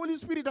when the Holy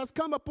Spirit has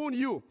come upon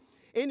you,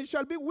 and you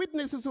shall be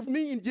witnesses of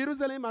me in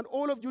Jerusalem and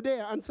all of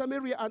Judea and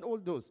Samaria and all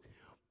those.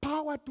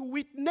 Power to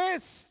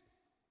witness.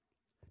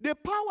 The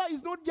power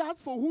is not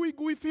just for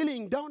hooey-gooey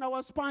feeling down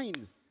our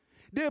spines.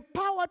 The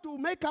power to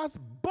make us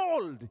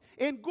bold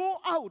and go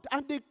out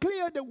and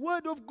declare the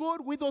word of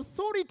God with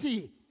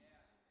authority.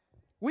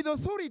 With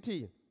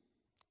authority.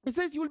 It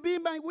says, you'll be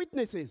my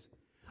witnesses.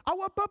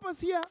 Our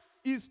purpose here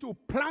is to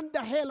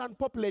plunder hell and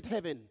populate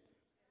heaven.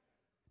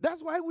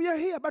 That's why we are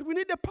here. But we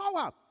need the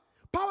power.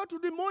 Power to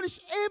demolish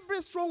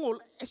every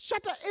stronghold,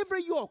 shatter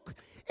every yoke,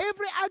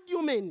 every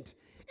argument,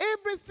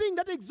 everything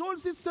that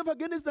exalts itself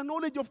against the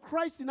knowledge of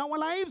Christ in our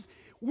lives.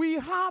 We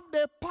have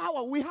the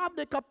power. We have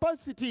the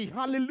capacity.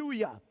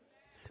 Hallelujah.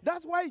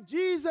 That's why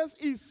Jesus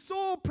is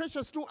so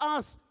precious to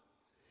us.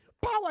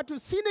 Power to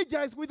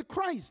synergize with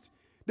Christ.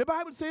 The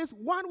Bible says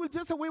one will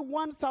chase away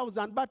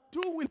 1,000, but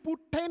two will put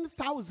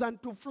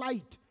 10,000 to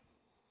flight.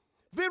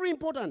 Very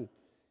important.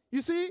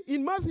 You see,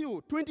 in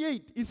Matthew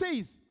 28, it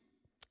says,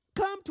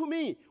 come to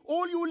me,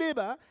 all you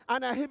labor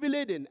and are heavy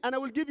laden, and I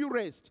will give you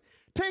rest.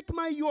 Take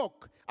my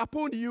yoke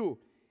upon you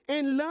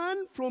and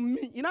learn from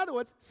me. In other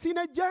words,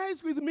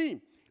 synergize with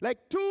me. Like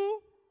two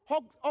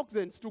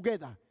oxen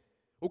together.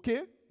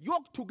 Okay?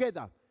 Yoked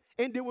together.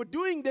 And they were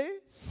doing the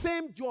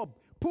same job,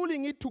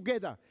 pulling it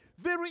together.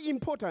 Very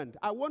important.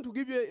 I want to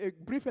give you a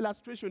brief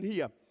illustration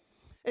here.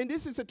 And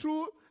this is a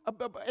true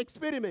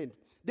experiment.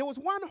 There was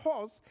one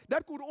horse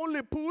that could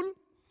only pull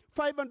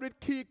 500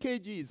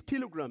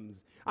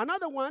 kilograms.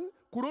 Another one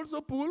could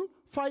also pull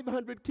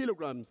 500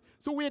 kilograms.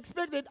 So we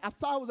expected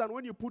 1,000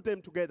 when you put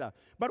them together.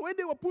 But when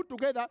they were put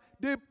together,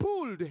 they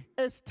pulled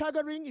a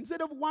staggering,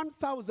 instead of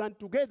 1,000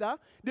 together,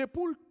 they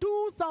pulled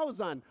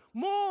 2,000,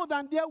 more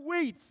than their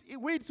weights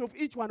of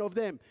each one of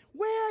them.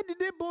 Where did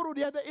they borrow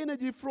the other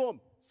energy from?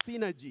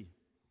 Synergy.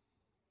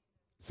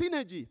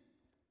 Synergy.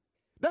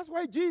 That's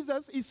why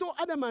Jesus is so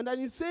adamant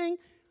and he's saying,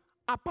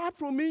 apart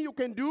from me, you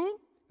can do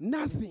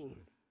nothing.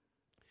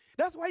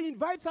 That's why he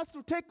invites us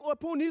to take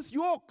upon his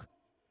yoke.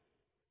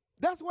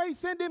 That's why he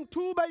sent them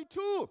 2 by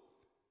 2.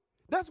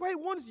 That's why he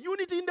wants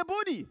unity in the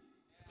body.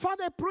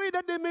 Father, I pray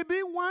that they may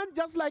be one,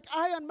 just like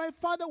I and my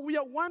Father, we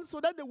are one, so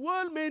that the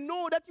world may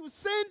know that you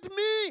sent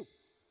me.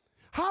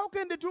 How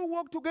can the two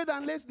work together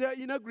unless they are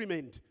in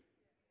agreement?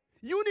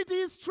 Unity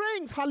is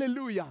strength.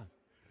 Hallelujah.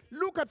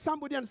 Look at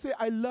somebody and say,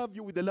 I love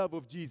you with the love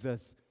of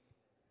Jesus.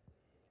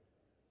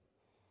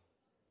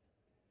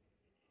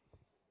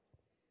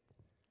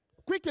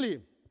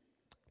 Quickly.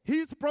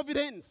 His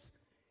providence.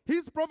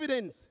 His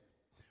providence.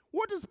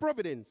 What is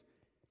providence?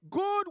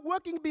 God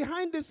working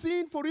behind the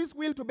scene for his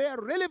will to bear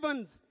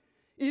relevance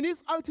in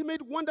his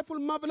ultimate, wonderful,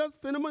 marvelous,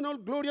 phenomenal,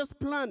 glorious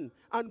plan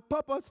and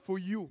purpose for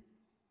you.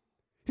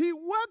 He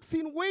works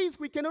in ways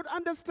we cannot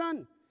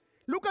understand.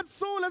 Look at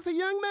Saul as a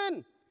young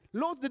man.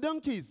 Lost the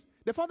donkeys.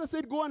 The father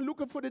said, go and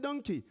look for the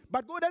donkey.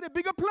 But God had a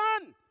bigger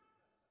plan.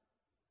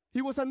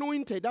 He was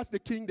anointed. That's the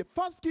king, the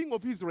first king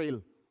of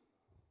Israel.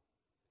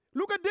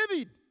 Look at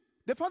David.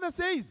 The father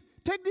says,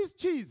 take this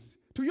cheese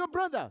to your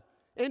brother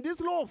and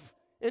this loaf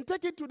and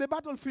take it to the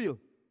battlefield.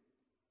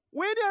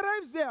 When he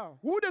arrives there,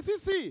 who does he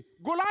see?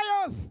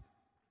 Goliath.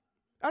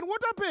 And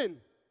what happened?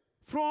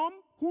 From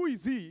who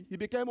is he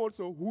became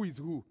also who is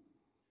who.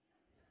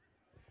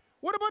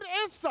 What about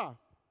Esther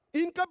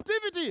in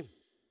captivity?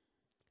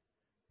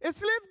 A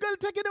slave girl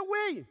taken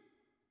away.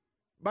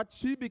 But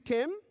she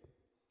became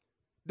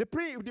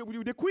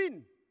the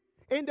queen.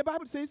 And the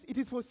Bible says it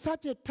is for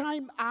such a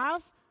time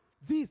as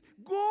this.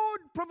 God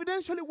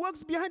providentially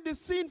works behind the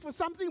scene for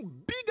something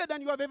bigger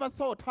than you have ever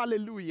thought.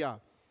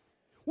 Hallelujah.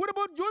 What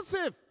about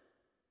Joseph?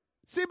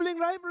 Sibling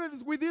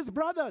rivalries with his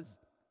brothers.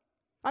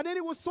 And then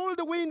he was sold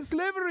away in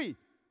slavery.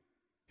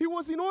 He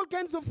was in all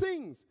kinds of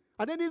things.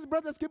 And then his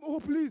brothers came, oh,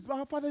 please,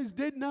 our father is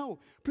dead now.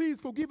 Please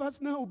forgive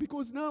us now,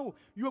 because now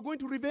you are going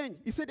to revenge.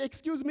 He said,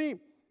 excuse me.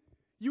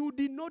 You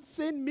did not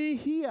send me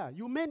here.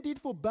 You meant it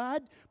for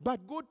bad,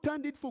 but God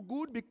turned it for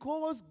good,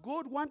 because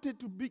God wanted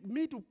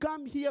me to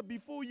come here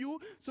before you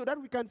so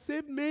that we can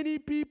save many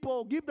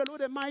people. Give the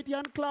Lord a mighty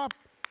hand clap.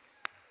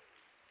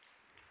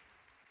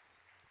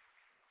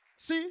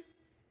 See,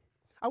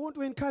 I want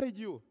to encourage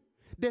you.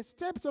 The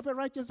steps of a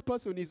righteous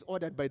person is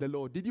ordered by the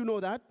Lord. Did you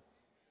know that?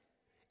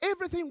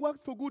 Everything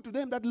works for good to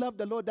them that love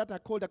the Lord, that are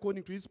called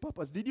according to his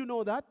purpose. Did you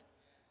know that?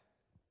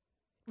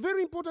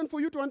 Very important for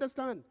you to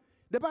understand.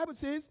 The Bible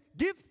says,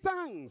 give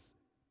thanks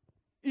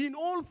in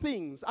all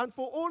things and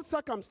for all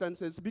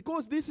circumstances,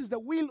 because this is the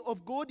will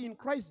of God in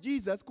Christ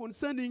Jesus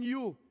concerning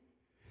you.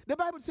 The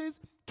Bible says,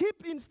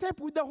 keep in step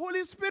with the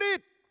Holy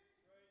Spirit.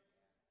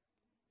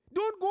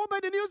 Don't go by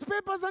the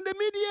newspapers and the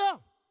media.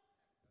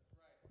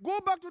 Go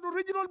back to the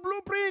original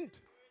blueprint.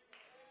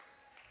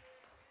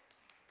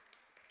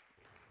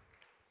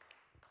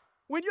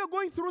 When you're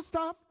going through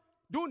stuff,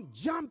 don't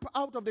jump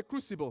out of the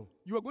crucible.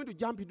 You are going to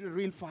jump into the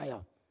real fire.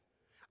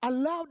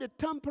 Allow the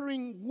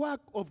tampering work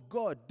of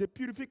God, the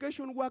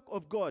purification work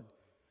of God,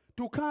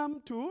 to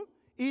come to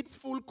its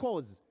full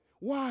cause.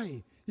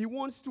 Why? He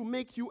wants to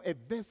make you a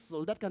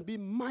vessel that can be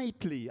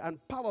mightily and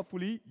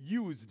powerfully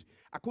used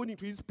according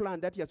to his plan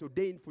that he has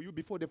ordained for you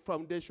before the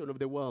foundation of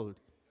the world.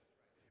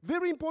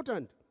 Very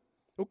important.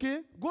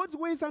 Okay? God's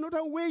ways are not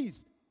our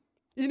ways.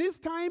 In his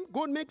time,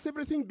 God makes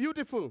everything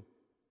beautiful.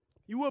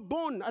 You were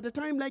born at a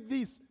time like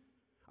this,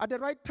 at the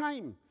right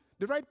time.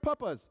 the right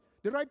purpose,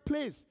 the right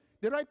place,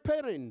 the right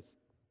parents.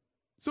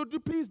 So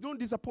please don't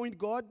disappoint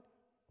God.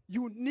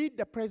 You need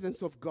the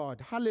presence of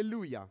God.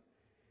 Hallelujah.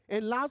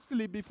 And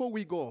lastly, before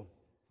we go,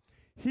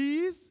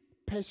 His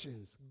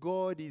patience.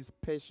 God is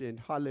patient.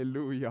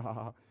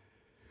 Hallelujah.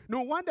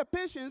 No wonder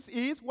patience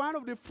is one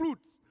of the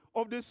fruits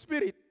of the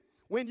Spirit.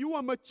 When you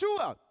are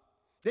mature,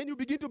 then you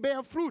begin to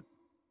bear fruit.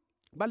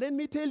 But let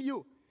me tell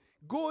you,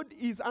 God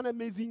is an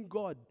amazing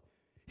God.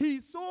 He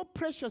is so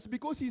precious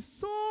because He's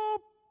so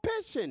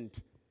patient.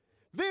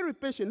 Very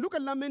patient. Look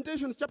at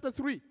Lamentations chapter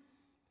 3,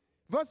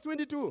 verse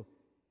 22.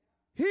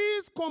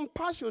 His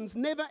compassions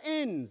never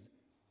ends.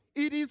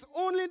 It is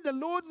only the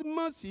Lord's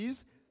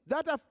mercies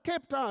that have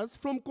kept us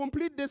from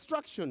complete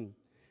destruction.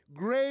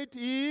 Great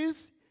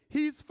is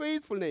His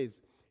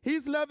faithfulness.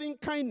 His loving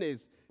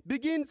kindness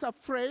begins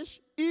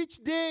afresh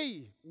each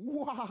day.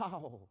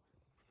 Wow.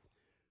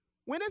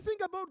 When I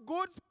think about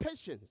God's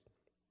patience,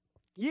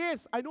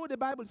 yes, I know the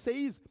Bible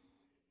says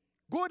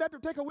God had to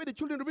take away the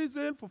children of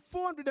Israel for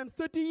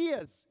 430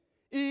 years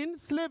in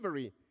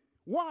slavery.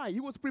 Why? He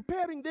was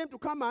preparing them to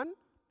come and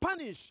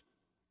punish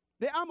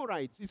the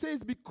Amorites. He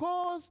says,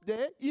 because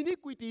the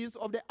iniquities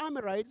of the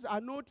Amorites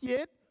are not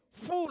yet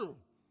full.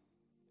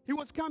 He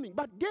was coming,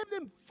 but gave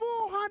them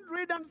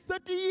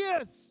 430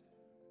 years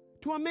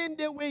to amend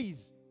their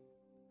ways.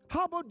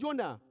 How about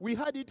Jonah? We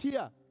had it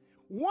here.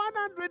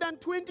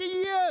 120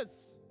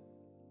 years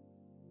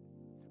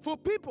for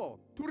people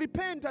to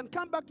repent and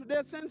come back to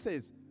their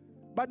senses.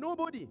 But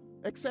nobody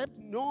except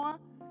Noah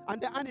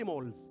and the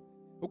animals.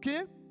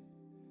 Okay?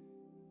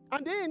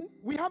 And then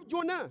we have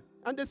Jonah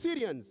and the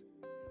Syrians.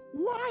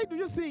 Why do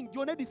you think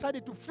Jonah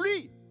decided to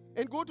flee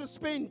and go to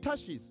Spain,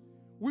 Tarshish?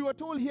 We were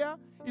told here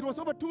it was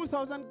over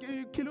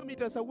 2,000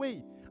 kilometers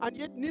away, and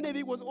yet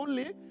Nineveh was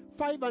only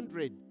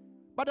 500.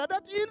 But at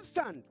that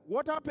instant,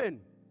 what happened?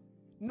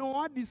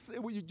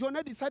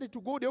 Jonah decided to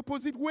go the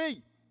opposite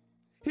way.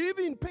 He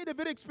even paid a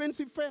very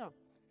expensive fare.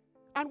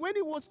 And when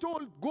he was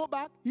told, go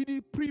back,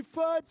 he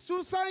preferred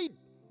suicide.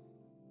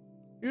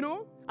 You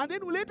know? And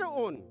then later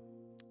on,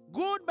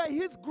 God, by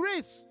His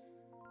grace,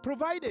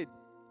 provided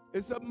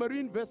a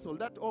submarine vessel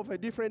that of a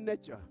different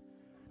nature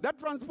that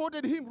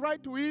transported him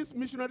right to his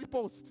missionary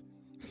post,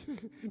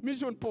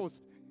 mission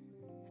post.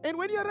 And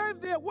when he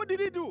arrived there, what did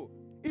he do?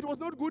 It was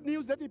not good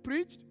news that he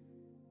preached.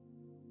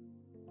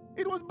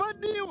 It was bad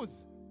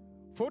news.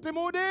 40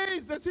 more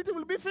days, the city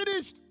will be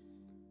finished.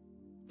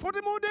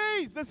 40 more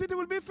days, the city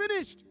will be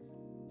finished.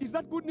 Is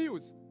that good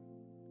news?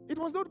 It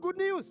was not good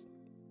news.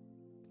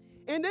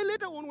 And then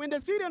later on, when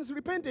the Syrians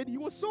repented, he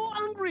was so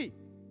angry.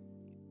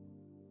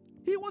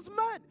 He was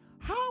mad.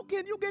 How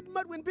can you get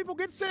mad when people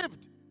get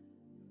saved?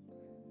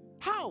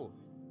 How?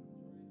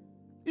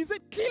 He said,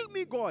 kill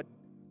me, God.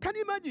 Can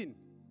you imagine?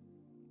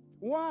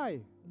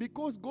 Why?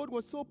 Because God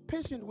was so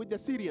patient with the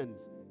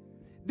Syrians.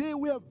 They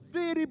were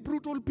very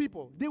brutal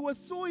people. They were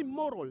so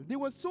immoral. They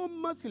were so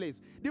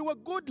merciless. They were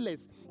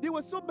godless. They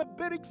were so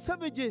barbaric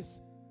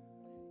savages.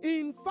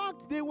 In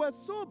fact, they were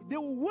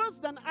worse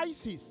than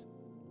ISIS.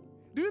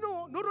 Do you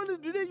know, not only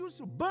do they used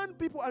to burn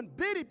people and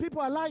bury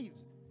people alive,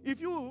 if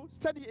you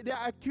study their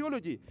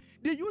archaeology,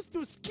 they used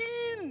to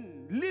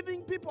skin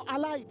living people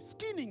alive.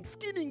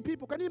 Skinning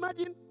people. Can you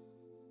imagine?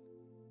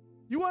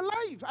 You are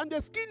alive and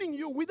they're skinning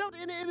you without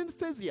any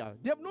anesthesia.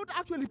 They have not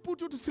actually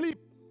put you to sleep.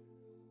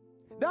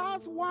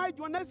 That's why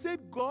Jonah said,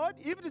 God,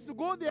 if it is to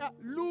go there,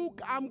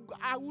 look,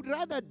 I would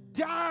rather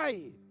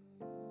die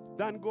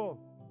than go.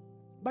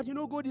 But you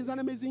know, God is an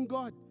amazing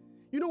God.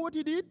 You know what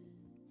He did?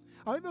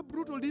 However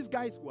brutal these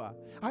guys were,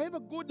 however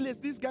godless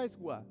these guys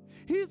were,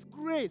 His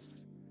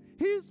grace,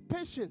 His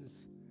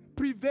patience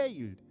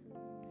prevailed.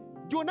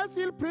 Jonah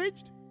still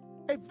preached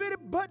a very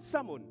bad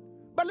sermon.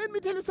 But let me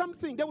tell you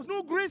something. There was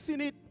no grace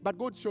in it, but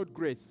God showed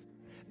grace.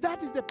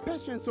 That is the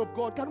patience of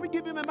God. Can we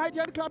give Him a mighty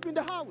hand clap in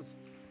the house?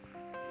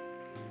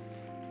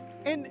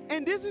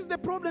 And this is the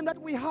problem that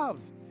we have.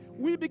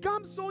 We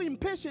become so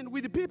impatient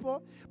with the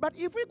people, but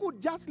if we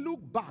could just look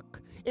back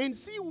and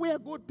see where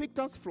God picked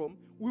us from,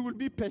 we will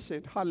be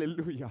patient.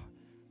 Hallelujah.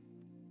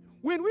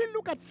 When we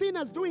look at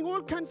sinners doing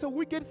all kinds of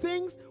wicked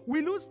things,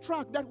 we lose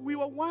track that we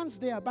were once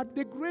there, but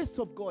the grace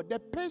of God, the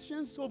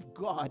patience of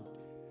God,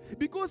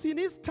 because in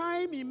His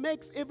time, He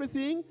makes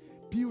everything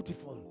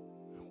beautiful.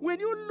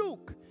 When you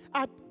look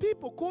at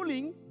people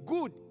calling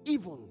good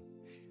evil,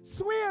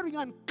 swearing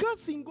and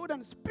cursing God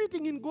and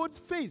spitting in God's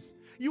face,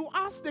 you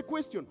ask the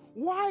question,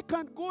 why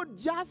can't God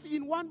just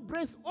in one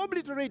breath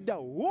obliterate the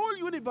whole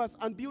universe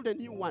and build a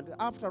new one?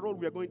 After all,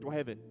 we are going to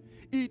heaven.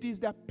 It is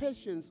the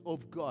patience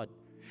of God.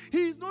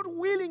 He is not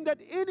willing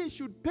that any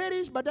should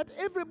perish, but that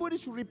everybody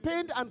should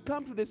repent and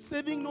come to the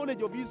saving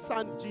knowledge of His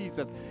Son,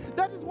 Jesus.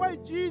 That is why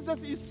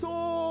Jesus is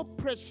so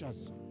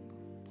precious.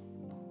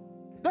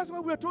 That's why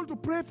we are told to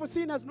pray for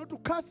sinners, not to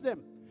curse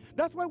them.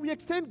 That's why we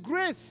extend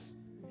grace.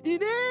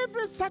 In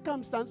every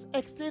circumstance,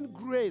 extend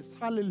grace.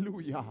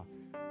 Hallelujah.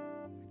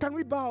 Can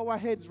we bow our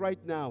heads right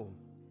now?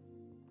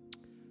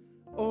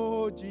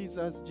 Oh,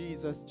 Jesus,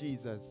 Jesus,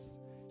 Jesus.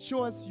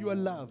 Show us your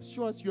love.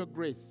 Show us your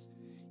grace.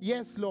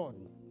 Yes, Lord.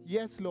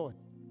 Yes, Lord.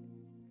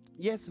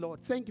 Yes,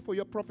 Lord, thank you for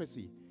your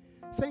prophecy.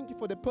 Thank you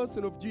for the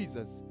person of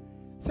Jesus.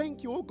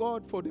 Thank you, oh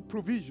God, for the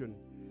provision.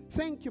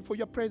 Thank you for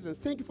your presence.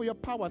 Thank you for your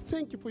power.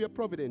 Thank you for your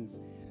providence.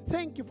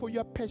 Thank you for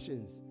your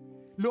patience.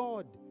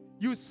 Lord,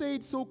 you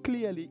said so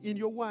clearly in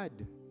your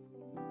word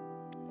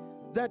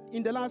that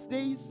in the last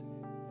days,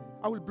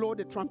 I will blow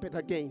the trumpet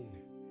again.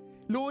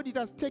 Lord, it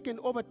has taken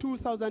over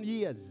 2,000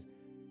 years.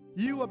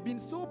 You have been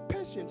so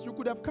patient, you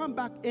could have come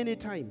back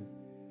anytime.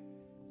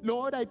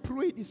 Lord, I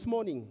pray this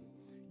morning,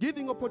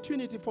 giving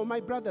opportunity for my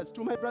brothers,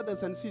 to my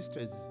brothers and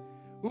sisters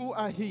who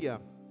are here,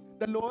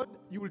 that Lord,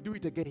 you will do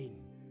it again.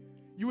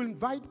 You will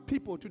invite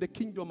people to the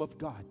kingdom of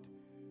God.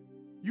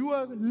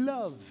 Your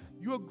love,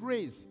 your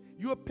grace,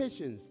 your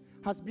patience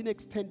has been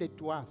extended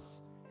to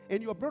us.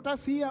 And you have brought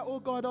us here, oh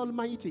God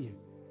Almighty,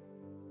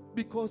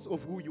 because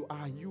of who you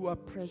are. You are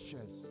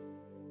precious.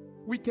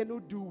 We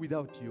cannot do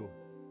without you.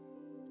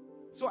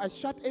 So I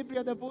shut every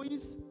other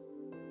voice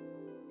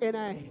and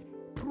I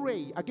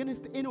pray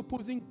against any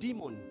opposing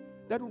demon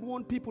that would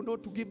want people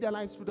not to give their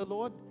lives to the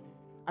Lord.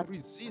 I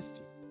resist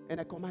it and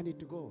I command it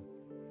to go.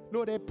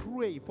 Lord, I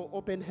pray for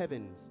open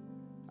heavens.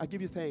 I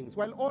give you thanks.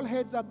 While all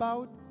heads are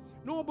bowed,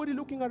 nobody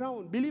looking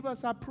around,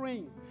 believers are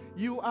praying.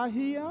 You are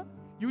here.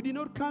 You did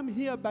not come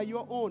here by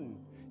your own.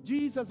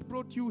 Jesus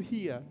brought you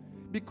here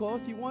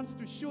because he wants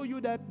to show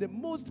you that the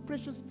most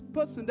precious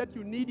person that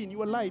you need in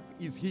your life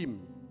is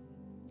him.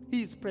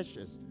 He is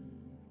precious.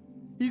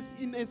 He's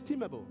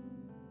inestimable.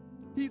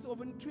 He's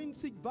of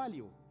intrinsic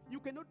value. You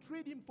cannot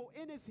trade him for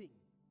anything.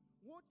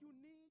 What you